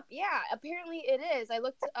looked it up. Yeah, apparently it is. I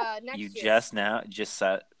looked next You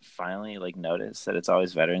year. finally like noticed that it's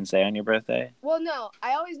always Veterans Day on your birthday? Well, no,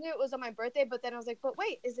 I always knew it was on my birthday, but then I was like, but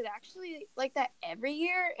wait, is it actually like that every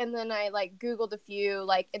year? And then I like Googled a few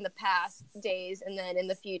like in the past days and then in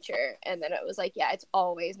the future, and then it was like, yeah, it's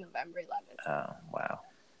always November 11th. Oh, wow.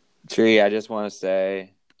 Tree, I just want to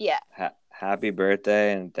say Yeah. happy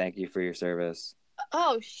birthday and thank you for your service.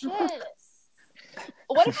 Oh shit.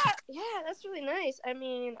 What about? Yeah, that's really nice. I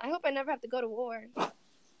mean, I hope I never have to go to war.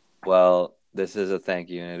 Well, this is a thank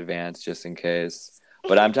you in advance just in case.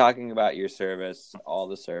 But I'm talking about your service, all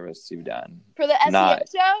the service you've done. For the SEO Not-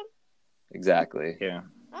 show? Exactly. Yeah.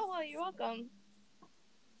 Oh, well, you're welcome.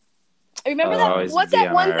 Remember Oh, that? always What's be that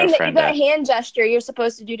on one our thing that friend that app. hand gesture you're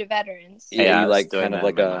supposed to do to veterans? Yeah, Yeah, I you was like doing kind of that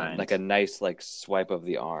like in my mind. a nice like swipe of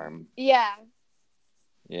the arm. Yeah.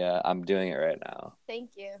 Yeah, I'm doing it right now.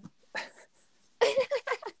 Thank you.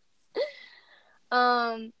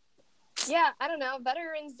 Yeah, I don't know.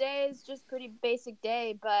 Veterans Day is just pretty basic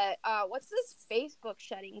day, but what's this Facebook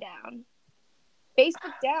shutting down?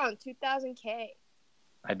 Facebook down 2,000K.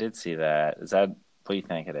 I did see that. Is that what you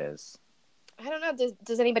think it is? I don't know.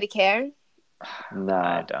 Does anybody care?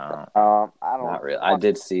 Nah, I don't. I don't. not really. I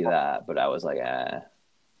did see that, but I was like, I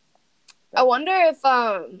wonder if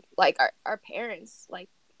like our parents like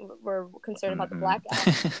were concerned about the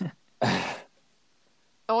blackout.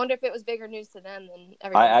 I wonder if it was bigger news to them than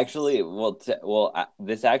everyone I else. actually,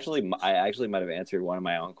 I actually might have answered one of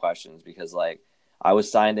my own questions because, like, I was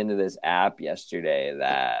signed into this app yesterday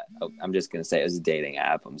that I'm just gonna say it was a dating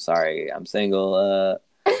app. I'm sorry, I'm single.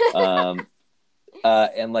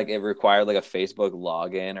 And like it required like a Facebook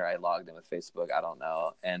login, or I logged in with Facebook. I don't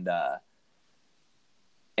know, and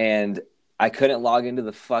I couldn't log into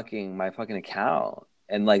my fucking account,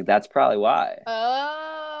 and like that's probably why.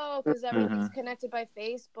 Oh, because everything's connected by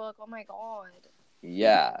Facebook. Oh my god,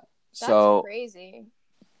 Yeah. that's So crazy.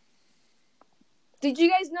 Did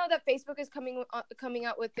you guys know that Facebook is coming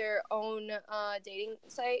out with their own dating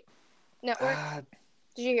site network?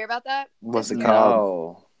 Did you hear about that? What's it called?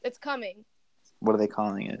 no, It's coming. What are they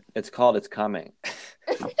calling it? it's called It's Coming.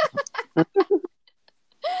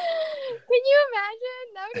 Can you imagine?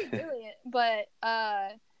 That would be brilliant. But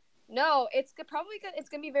no, it's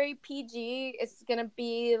gonna be very PG. It's gonna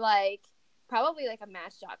be like probably like a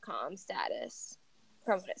Match.com status,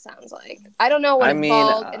 from what it sounds like. I don't know what I it's mean,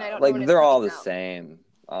 called, and I don't know like when it's they're all coming the out. same.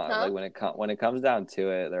 Huh? Like when it comes down to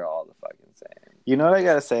it, they're all the fucking same. You know what I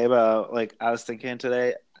gotta say about, like, I was thinking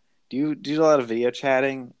today, do you do a lot of video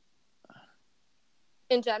chatting?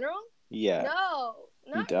 In general? Yeah. No,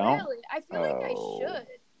 not don't? really. I feel like I Oh. should,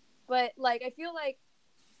 but like I feel like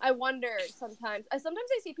I wonder sometimes. Sometimes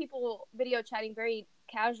I see people video chatting very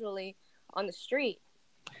casually on the street,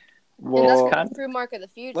 and that's Well, the true mark of the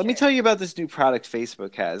future. let me tell you about this new product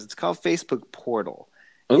Facebook has. It's called Facebook Portal.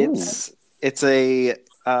 Ooh, It's a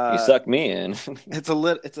you suck me in. it's a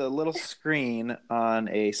little screen on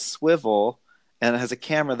a swivel, and it has a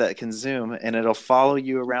camera that can zoom, and it'll follow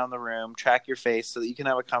you around the room, track your face, so that you can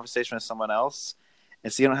have a conversation with someone else.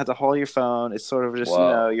 And so you don't have to hold your phone. It's sort of just,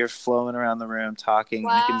 Whoa. you're flowing around the room talking.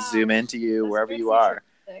 And you can Wow. zoom into you That's wherever you pretty are.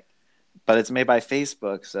 futuristic. But it's made by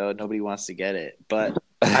Facebook, so nobody wants to get it. But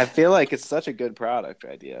I feel like it's such a good product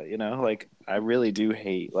idea. Like I really do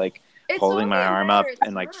hate like It's holding only my a arm matter up of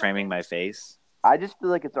and like time. framing my face. I just feel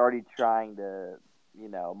like it's already trying to,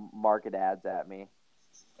 market ads at me.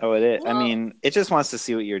 Oh, it is. I Well- mean, it just wants to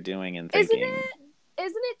see what you're doing and thinking.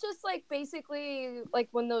 Isn't it just like basically like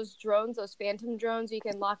when those phantom drones, you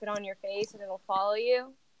can lock it on your face and it'll follow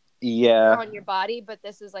you Yeah, on your body, but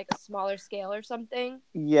this is like a smaller scale or something?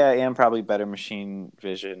 yeah, and probably better machine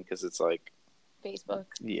vision because it's like, Facebook.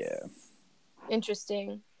 yeah.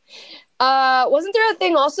 Interesting. Wasn't there a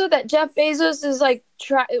thing also that Jeff Bezos is like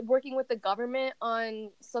working with the government on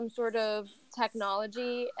some sort of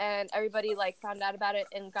technology, and everybody like found out about it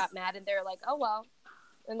and got mad, and they're like, oh well,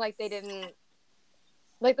 and like they didn't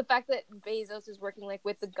like the fact that Bezos is working like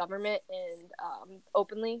with the government and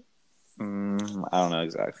openly. I don't know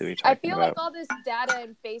exactly what you're I talking feel about. like all this data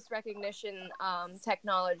and face recognition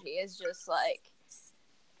technology is just like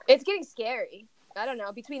it's getting scary. I don't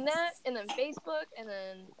know, between that and then Facebook and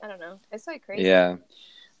then I don't know, it's like crazy. Yeah,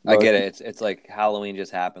 I get it. It's like Halloween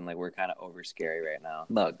just happened. Like we're kind of over scary right now.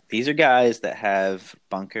 Look, these are guys that have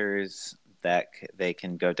bunkers that they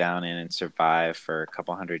can go down in and survive for a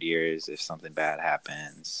couple hundred years if something bad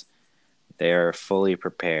happens. They are fully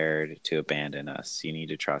prepared to abandon us. You need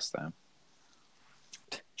to trust them.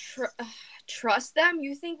 Trust them?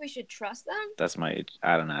 You think we should trust them?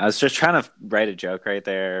 I don't know. I was just trying to write a joke right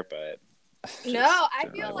there, but No, I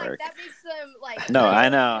doing feel my like work. that makes them like. No, I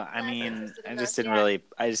know. less I mean, interested in I just us. didn't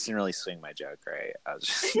Yeah. really swing my joke right. I was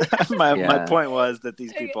just my Yeah. point was that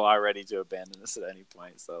these Okay. people are ready to abandon us at any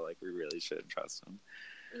point. So like, we really shouldn't trust them.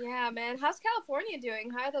 Yeah, man. How's California doing?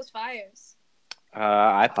 How are those fires?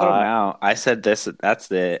 I put them Hot. out. I said that's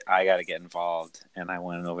it. I got to get involved, and I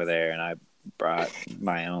went over there and I brought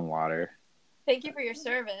my own water. Thank you for your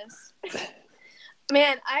service.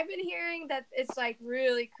 Man, I've been hearing that it's like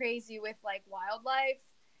really crazy with like wildlife,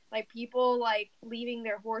 like people like leaving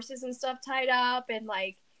their horses and stuff tied up and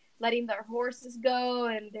like letting their horses go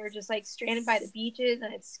and they're just like stranded by the beaches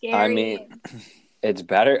and it's scary. I mean, it's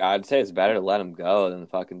better. I'd say it's better to let them go than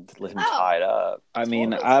fucking leave them Oh. tied up. I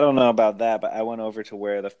mean, I don't know about that, but I went over to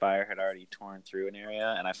where the fire had already torn through an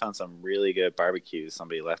area, and I found some really good barbecues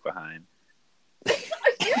somebody left behind.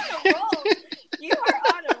 You're on a roll. You are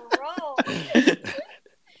on a roll.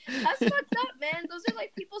 That's fucked up, man. Those are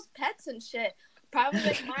like people's pets and shit. Probably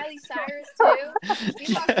like Miley Cyrus too.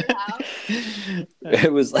 She lost her house.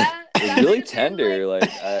 It was like That- it was that really would've been, tender. Yeah.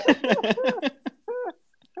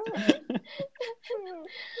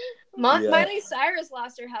 Miley Cyrus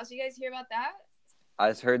lost her house. You guys hear about that? I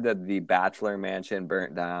just heard that the Bachelor Mansion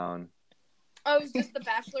burnt down. Oh, it was just the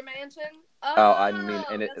Bachelor Mansion. Oh, I mean,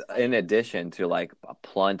 that's funny. in addition to like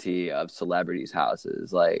plenty of celebrities'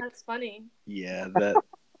 houses, like That's funny. Yeah, that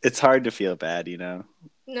it's hard to feel bad, you know.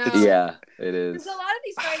 No. yeah, it Because is. a lot of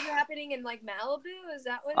these fires are happening in like Malibu. Is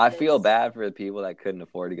that what? I it feel is? bad for the people that couldn't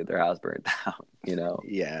afford to get their house burnt down. You know,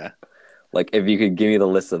 Yeah. like if you could give me the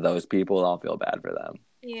list of those people, I'll feel bad for them.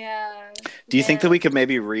 Yeah. Do you think that Man. we could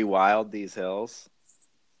maybe rewild these hills?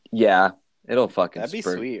 Yeah, it'll fucking That'd be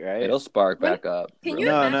spark. sweet, right? It'll spark When- back up. can real you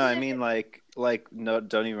No, fast. no, imagine I if mean like no,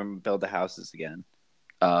 don't even build the houses again.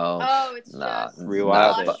 Oh, it's Nah, just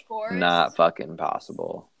rewild lush it. forest. Not fucking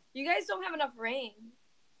possible. You guys don't have enough rain.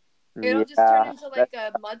 It'll just turn into like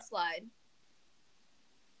a mudslide.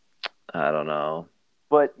 I don't know.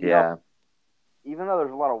 But you know, Yeah, even though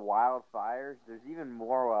there's a lot of wildfires, there's even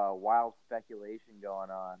more wild speculation going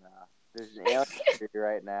on. There's an alien theory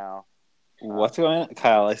right now. What's going on,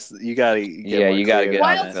 Kyle? You gotta get Yeah, more you gotta creative get on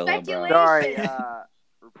Wild on this. Philo, bro. speculation. Sorry,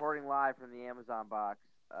 reporting live from the Amazon box.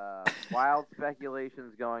 Wild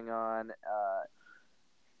speculations going on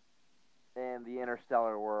in the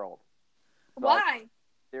interstellar world. So Why?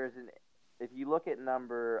 there's an if you look at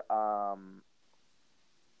number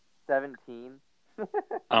 17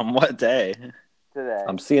 On what day? today.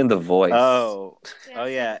 I'm seeing the voice. Oh Yeah,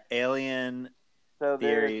 yeah, alien So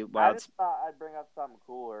theory. there's, I Wild. just thought I'd bring up something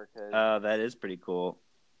cooler because Oh, that is pretty cool.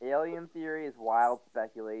 alien theory is wild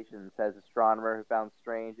speculation, says astronomer who found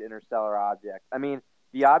strange interstellar object. I mean,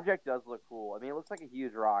 the object does look cool. I mean, it looks like a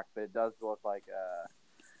huge rock, but it does look like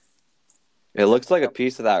It looks like a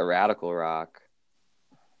piece of that radical rock.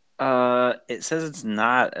 It says it's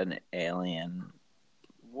not an alien.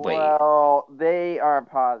 Wait. well, they aren't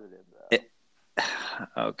positive though.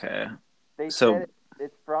 Okay. They so- said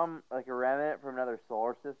it's from like a remnant from another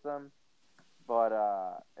solar system, but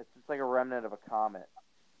it's just like a remnant of a comet.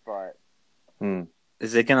 But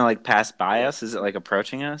Is it gonna like pass by us? Is it like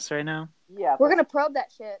approaching us right now? yeah, We're gonna probe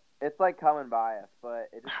that shit. it's like coming by us, but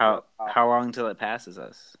it just How goes off. how long till it passes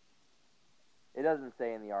us? It doesn't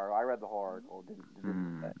say in the article. I read the whole article. It didn't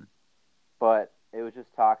say. Hmm. But it was just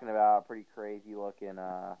talking about a pretty crazy looking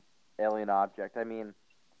alien object. I mean,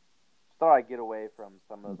 just thought I'd get away from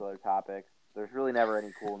some of those other topics. There's really never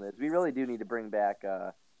any coolness. We really do need to bring back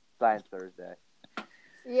Science Thursday.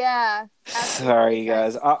 Yeah. Sorry, absolutely. you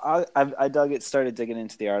guys. I started digging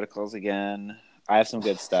into the articles again. I have some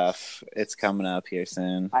good stuff. It's coming up here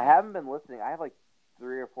soon. I haven't been listening. I have like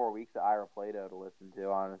 3 or 4 weeks of Ira Plato to listen to,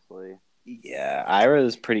 honestly. Yeah, Ira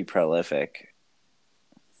is pretty prolific.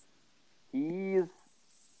 He's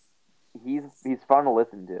fun to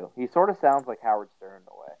listen to. He sort of sounds like Howard Stern in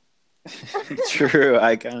a way. True,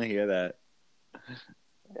 I kind of hear that.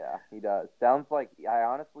 Yeah, he does. Sounds like I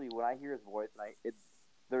honestly, when I hear his voice,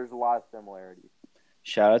 there's a lot of similarities.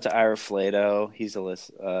 Shout out to Ira Flato. He's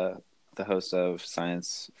the host of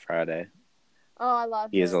Science Friday. Oh, I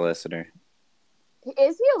love He him. is a listener.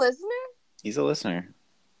 Is he a listener He's a listener.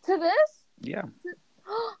 to this? Yeah.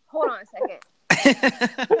 Hold on a second.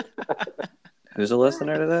 Who's a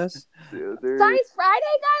listener to this? Dude, Science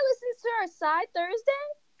Friday guy listens to our side Thursday?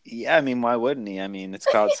 Yeah, I mean, why wouldn't he? I mean, it's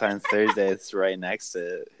called Science Thursday. It's right next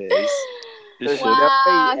to his. There's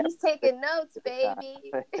Wow, no way- he's taking notes,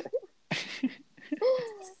 baby.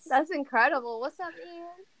 That's incredible. What's up,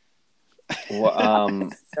 Ian? Well,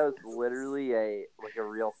 That was literally a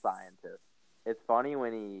real scientist. It's funny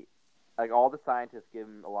when all the scientists give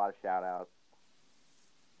him a lot of shout outs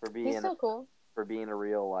for being He's so cool. a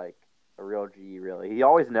real a real G. Really, he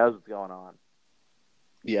always knows what's going on.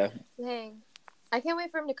 Yeah. Dang. I can't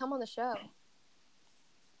wait for him to come on the show.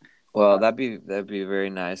 Well, that'd be very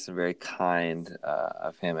nice and very kind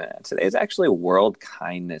of him. And today is actually World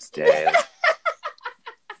Kindness Day.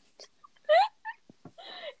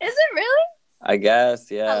 Is it really? I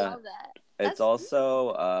guess, I yeah. love that. It's That's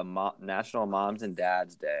also National Moms and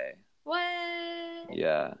Dads Day. What?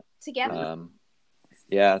 Yeah. Together?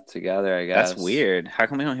 Yeah, together, I guess. That's weird. How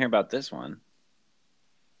come we don't hear about this one?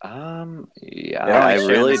 Yeah, They don't I like share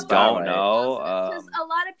really the don't spotlight. know. Because a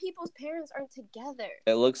lot of people's parents aren't together.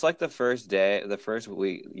 It looks like the first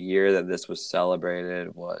year that this was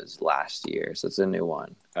celebrated was last year, so it's a new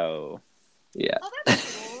one. Oh. Yeah. Oh,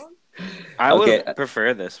 that's cool. I Okay. would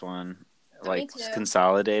prefer this one. Me Like, too.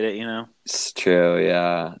 consolidate it, you know? It's true,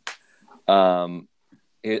 yeah.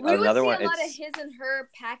 We Another would see one. a lot of It's his and her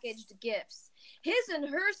packaged gifts. His and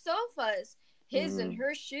her sofas. His and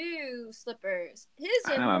her shoe slippers. His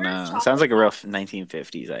I and don't her know. It chocolate sounds like a real cups.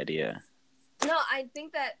 1950s idea. No, I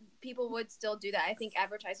think that people would still do that. I think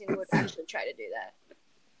advertising would actually try to do that.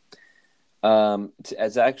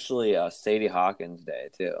 it's actually Sadie Hawkins Day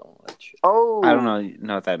too. Which, Oh, I don't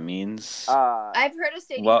know what that means. I've heard of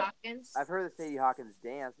Sadie Well- Hawkins. I've heard of Sadie Hawkins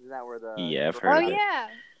dance. Isn't that where the? Yeah, I've Oh, heard of it. yeah.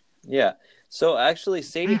 yeah. So actually,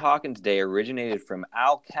 Sadie Hawkins Day originated from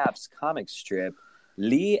Al Cap's comic strip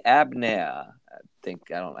Lee Abner. I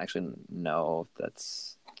don't actually know if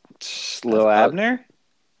that's Lil Abner?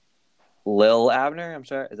 Lil Abner. I'm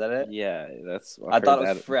sorry, is that it? Yeah, that's. I thought it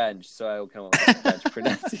was French, so I kind of went with the French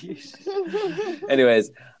pronunciation.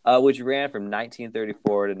 Anyways, which ran from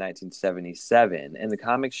 1934 to 1977. In the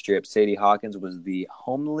comic strip, Sadie Hawkins was the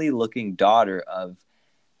homely-looking daughter of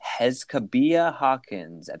Hezekiah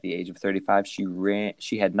Hawkins. At the age of 35,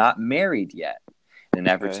 she had not married yet. In an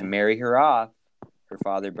effort to marry her off, her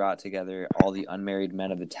father brought together all the unmarried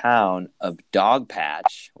men of the town of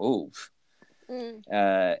Dogpatch.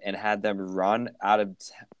 And had them run out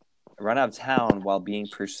of town while being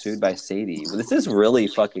pursued by Sadie. This is really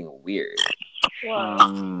fucking weird.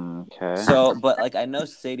 Okay. So, but like I know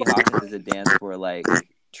Sadie Hawkins is a dance for like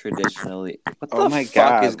traditionally. What the Oh my fuck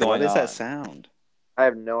god! is going What is on? that sound? I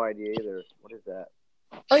have no idea either. What is that?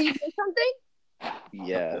 Oh, you did something?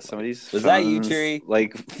 Yeah, somebody's. Was that you, phone's, Tree?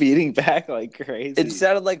 Like feeding back like crazy. It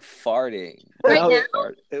sounded like farting. Right No,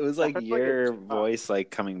 now? it was like Sounds like your a- voice like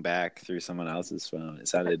coming back through someone else's phone. It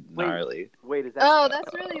sounded Wait. gnarly. Wait, is that? Oh,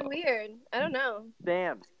 that's really weird. I don't know.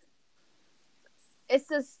 Sam. It's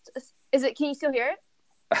just, is it, can you still hear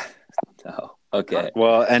it? No. Okay.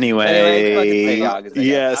 Well, anyway, Anyway, fucking Sadie Hawkins, I guess. I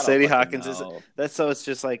yeah, don't Sadie fucking Hawkins is know. that's so. It's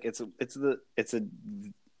just like it's a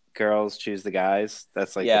girls choose the guys.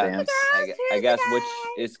 That's like Yeah. the dance. I guess which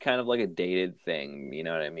is kind of like a dated thing. You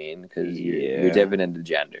know what I mean? Because Yeah. you're dipping into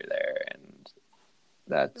gender there, and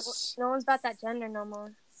that's No one's about that gender no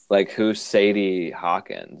more. like who's Sadie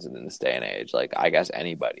Hawkins in this day and age? Like I guess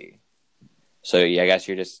anybody. So yeah, I guess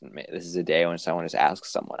this is a day when someone just asks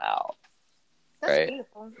someone out. That's Right.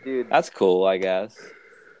 beautiful. Dude, That's cool, I guess.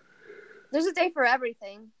 There's a day for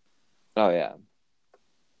everything. Oh yeah.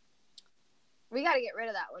 We got to get rid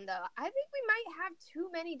of that one, though. I think we might have too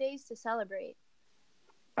many days to celebrate.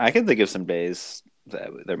 I can think of some days that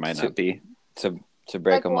there might not be. To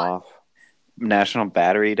break Like them what? off. National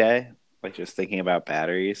Battery Day, like just thinking about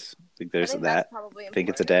batteries. I think I there's think that. that's probably I think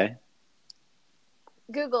it's a important.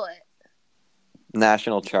 day. Google it.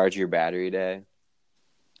 National Charge Your Battery Day.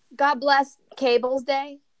 God bless Cables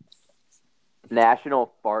Day.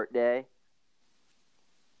 National Fart Day.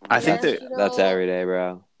 I think that National That's every day,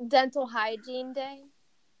 bro. Dental Hygiene Day.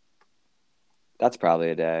 That's probably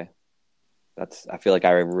a day. I feel like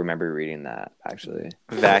I remember reading that actually.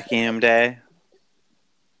 Vacuum Day.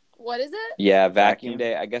 What is it? Yeah, vacuum Vacuum.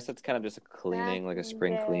 day. I guess that's kind of just a cleaning, like a Vacuum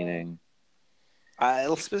spring day. cleaning.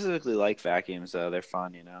 I specifically like vacuums though. They're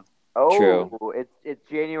fun, you know. Oh, True. It's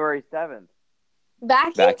January 7th.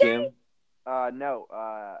 Vacuum, Vacuum. Day? No,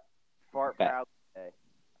 Fart Va- Proud Day.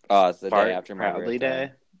 Oh, it's the Fart day after my Proudly birthday.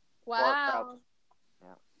 Day. Wow.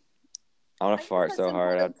 I want I to fart think so that's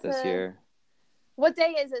hard important out this to- year. What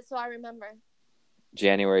day is it so I remember?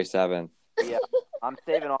 January 7th. Yeah, I'm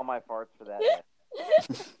saving all my farts for that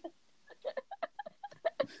day.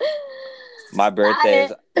 My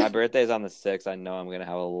birthday's on the 6th. I know I'm gonna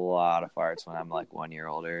have a lot of farts when I'm like 1 year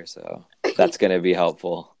older, so that's gonna be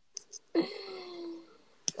helpful.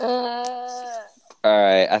 Uh, All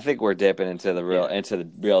right, I think we're dipping into the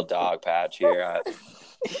real dog patch here.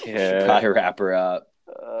 Yeah. Gotta wrap her up.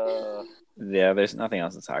 Yeah, there's nothing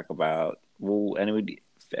else to talk about. Well,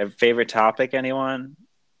 favorite topic, anyone?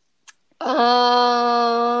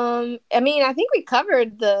 I mean, I think we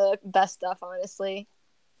covered the best stuff, honestly.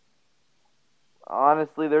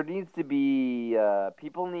 Honestly, there needs to be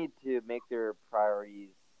people need to make their priorities.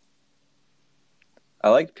 I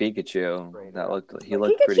liked Pikachu. Right. He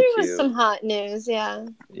looked pretty Pikachu cute. was some hot news, yeah.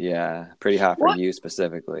 Yeah, pretty hot for What? you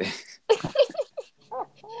specifically.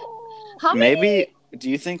 How many? Maybe. Do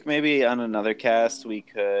you think maybe on another cast we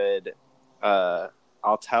could?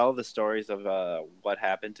 I'll tell the stories of what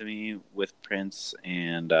happened to me with Prince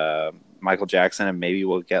and Michael Jackson, and maybe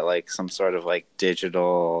we'll get like some sort of like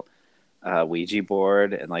digital Ouija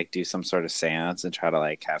board and like do some sort of seance and try to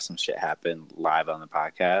like have some shit happen live on the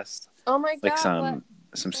podcast, Oh my god! like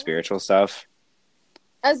some spiritual stuff.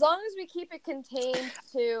 As long as we keep it contained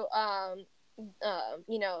to,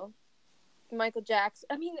 Michael Jackson.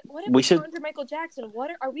 I mean, what if We we should- conjure Michael Jackson?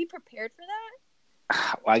 Are we prepared for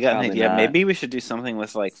that? I got an Probably idea. not. Maybe we should do something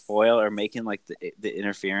with like foil or making like the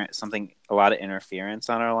interference, a lot of interference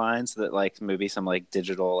on our lines so that like maybe some like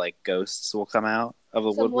digital like ghosts will come out of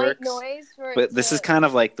the Some white woodworks. noise for. But this is kind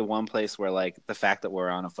of like the one place where like the fact that we're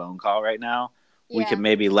on a phone call right now, we Yeah. could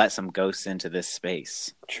maybe let some ghosts into this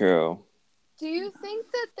space. True. Do you think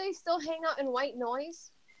that they still hang out in white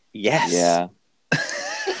noise? Yes. Yeah.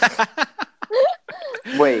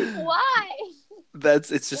 Wait, Why?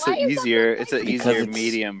 It's just Why an is that easier the it's an Because easier it's-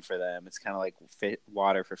 medium for them. It's kind of like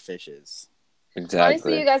water for fishes. Honestly,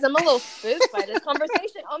 Exactly. you guys, I'm a little spooked by this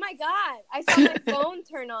conversation. Oh my god! I saw my phone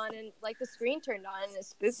turn on and like the screen turned on and it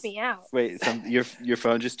spooked me out. Wait, your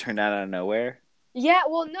phone just turned out of nowhere? Yeah,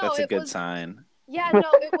 well, no, That's a it good was. sign. Yeah, no,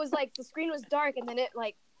 it was like the screen was dark and then it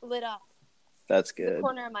like lit up That's the good.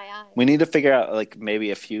 corner of my eye. We need to figure out like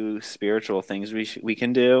maybe a few spiritual things we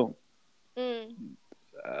can do. Mm.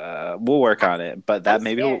 We'll work on it, but that I'm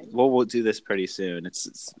maybe scared. we'll do this pretty soon.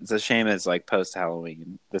 It's a shame it's like post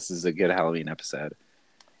Halloween. This is a good Halloween episode.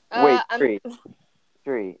 wait, I'm-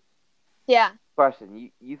 Tree. Yeah.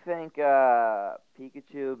 Question: You think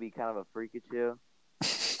Pikachu would be kind of a freakachu?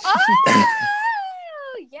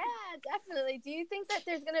 Oh, yeah, definitely. Do you think that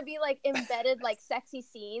there's gonna be like embedded like sexy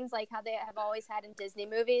scenes like how they have always had in Disney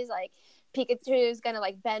movies? Like Pikachu's gonna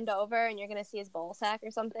like bend over and you're gonna see his ball sack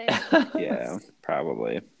or something. Yeah,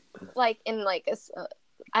 probably. Like in like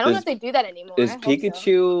I don't know Is- if they do that anymore. Is I hope so.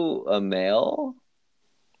 Pikachu a male?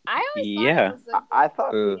 I always Yeah. thought it was I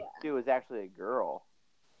thought Ooh. Pikachu was actually a girl.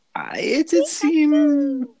 It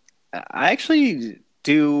seemed. I actually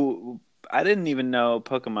do. I didn't even know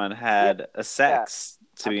Pokemon had a sex.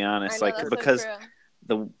 To be I honest, know, like that's so because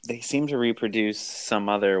true. they seem to reproduce some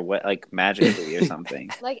other way, like magically or something.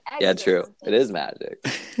 Like eggs Yeah, or true. something. It is magic.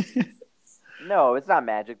 No, it's not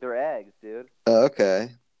magic. They're eggs, dude.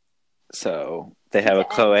 Okay. So they have a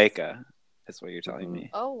It's an egg. cloaca. That's what you're telling me.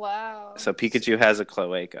 Oh wow. So Pikachu has a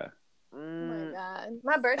cloaca. Oh my god.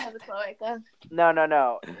 My bird has a cloaca.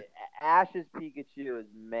 No. Ash's Pikachu is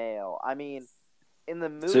male. I mean, in the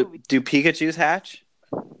movie, So do Pikachus hatch?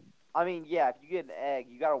 I mean, yeah, if you get an egg,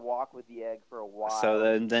 you gotta walk with the egg for a while. So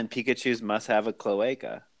then Pikachus must have a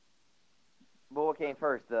cloaca. But what came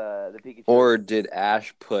first, the Pikachu? Or did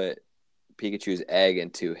Ash put Pikachu's egg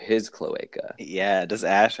into his cloaca? Yeah, does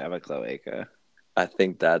Ash have a cloaca? I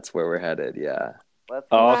think that's where we're headed. Yeah. Let's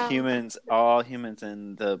All Wow. humans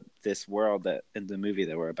in this world that in the movie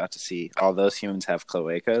that we're about to see, all those humans have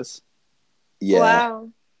cloacas. Yeah. Wow.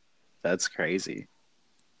 That's crazy.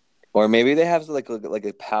 Or maybe they have like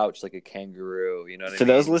a pouch, like a kangaroo. You know what I For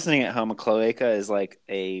mean? those listening at home, a cloaca is like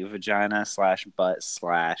a vagina / butt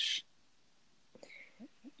 /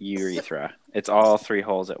 urethra. It's all three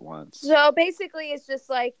holes at once. So basically, it's just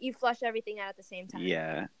like you flush everything out at the same time.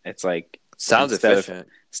 Yeah, it's like Sounds efficient.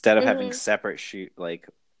 instead of having Mhm. separate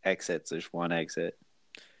exits, there's one exit.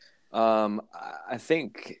 I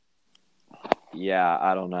think. Yeah,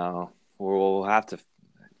 I don't know. We'll have to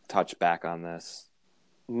touch back on this.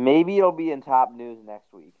 Maybe it'll be in top news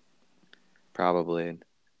next week. Probably,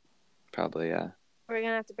 yeah. We're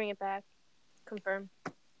gonna have to bring it back. Confirm.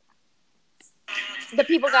 The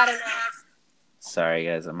people gotta know. Sorry,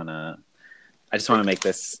 guys. I just want to make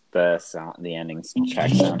the endings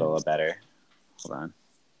track sound a little better. Hold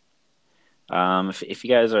on. If you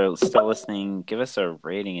guys are still listening, give us a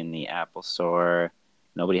rating in the Apple Store.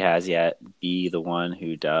 Nobody has yet. Be the one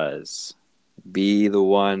who does. Be the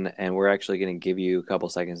one, and we're actually going to give you a couple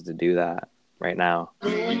seconds to do that right now.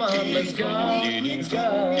 Come on, let's go, let's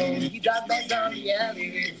go. You got back down the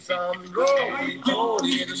alley with some road. Oh,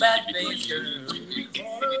 little bad face girl.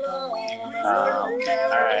 All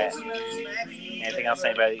right. Anything else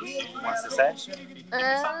anybody wants to say?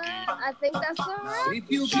 I think that's all right. If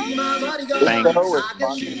you be my bodyguard, Thank This you. show is I can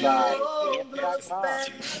sponsored see by you.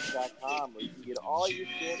 Stamps.com, where you can get all your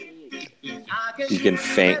shit needs. You can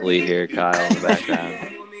faintly hear Kyle in the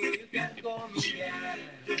background.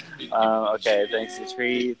 Okay, thanks to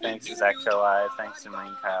Tree, thanks to Zach Show Live, thanks to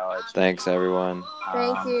Marine College. Thanks, everyone.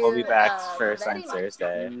 Thank you. We'll be back first Betty. on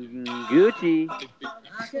Thursday. Gucci.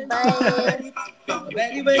 Bye.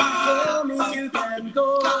 Betty, when you call me, you can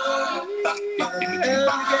call me. You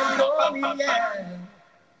can call me, yeah.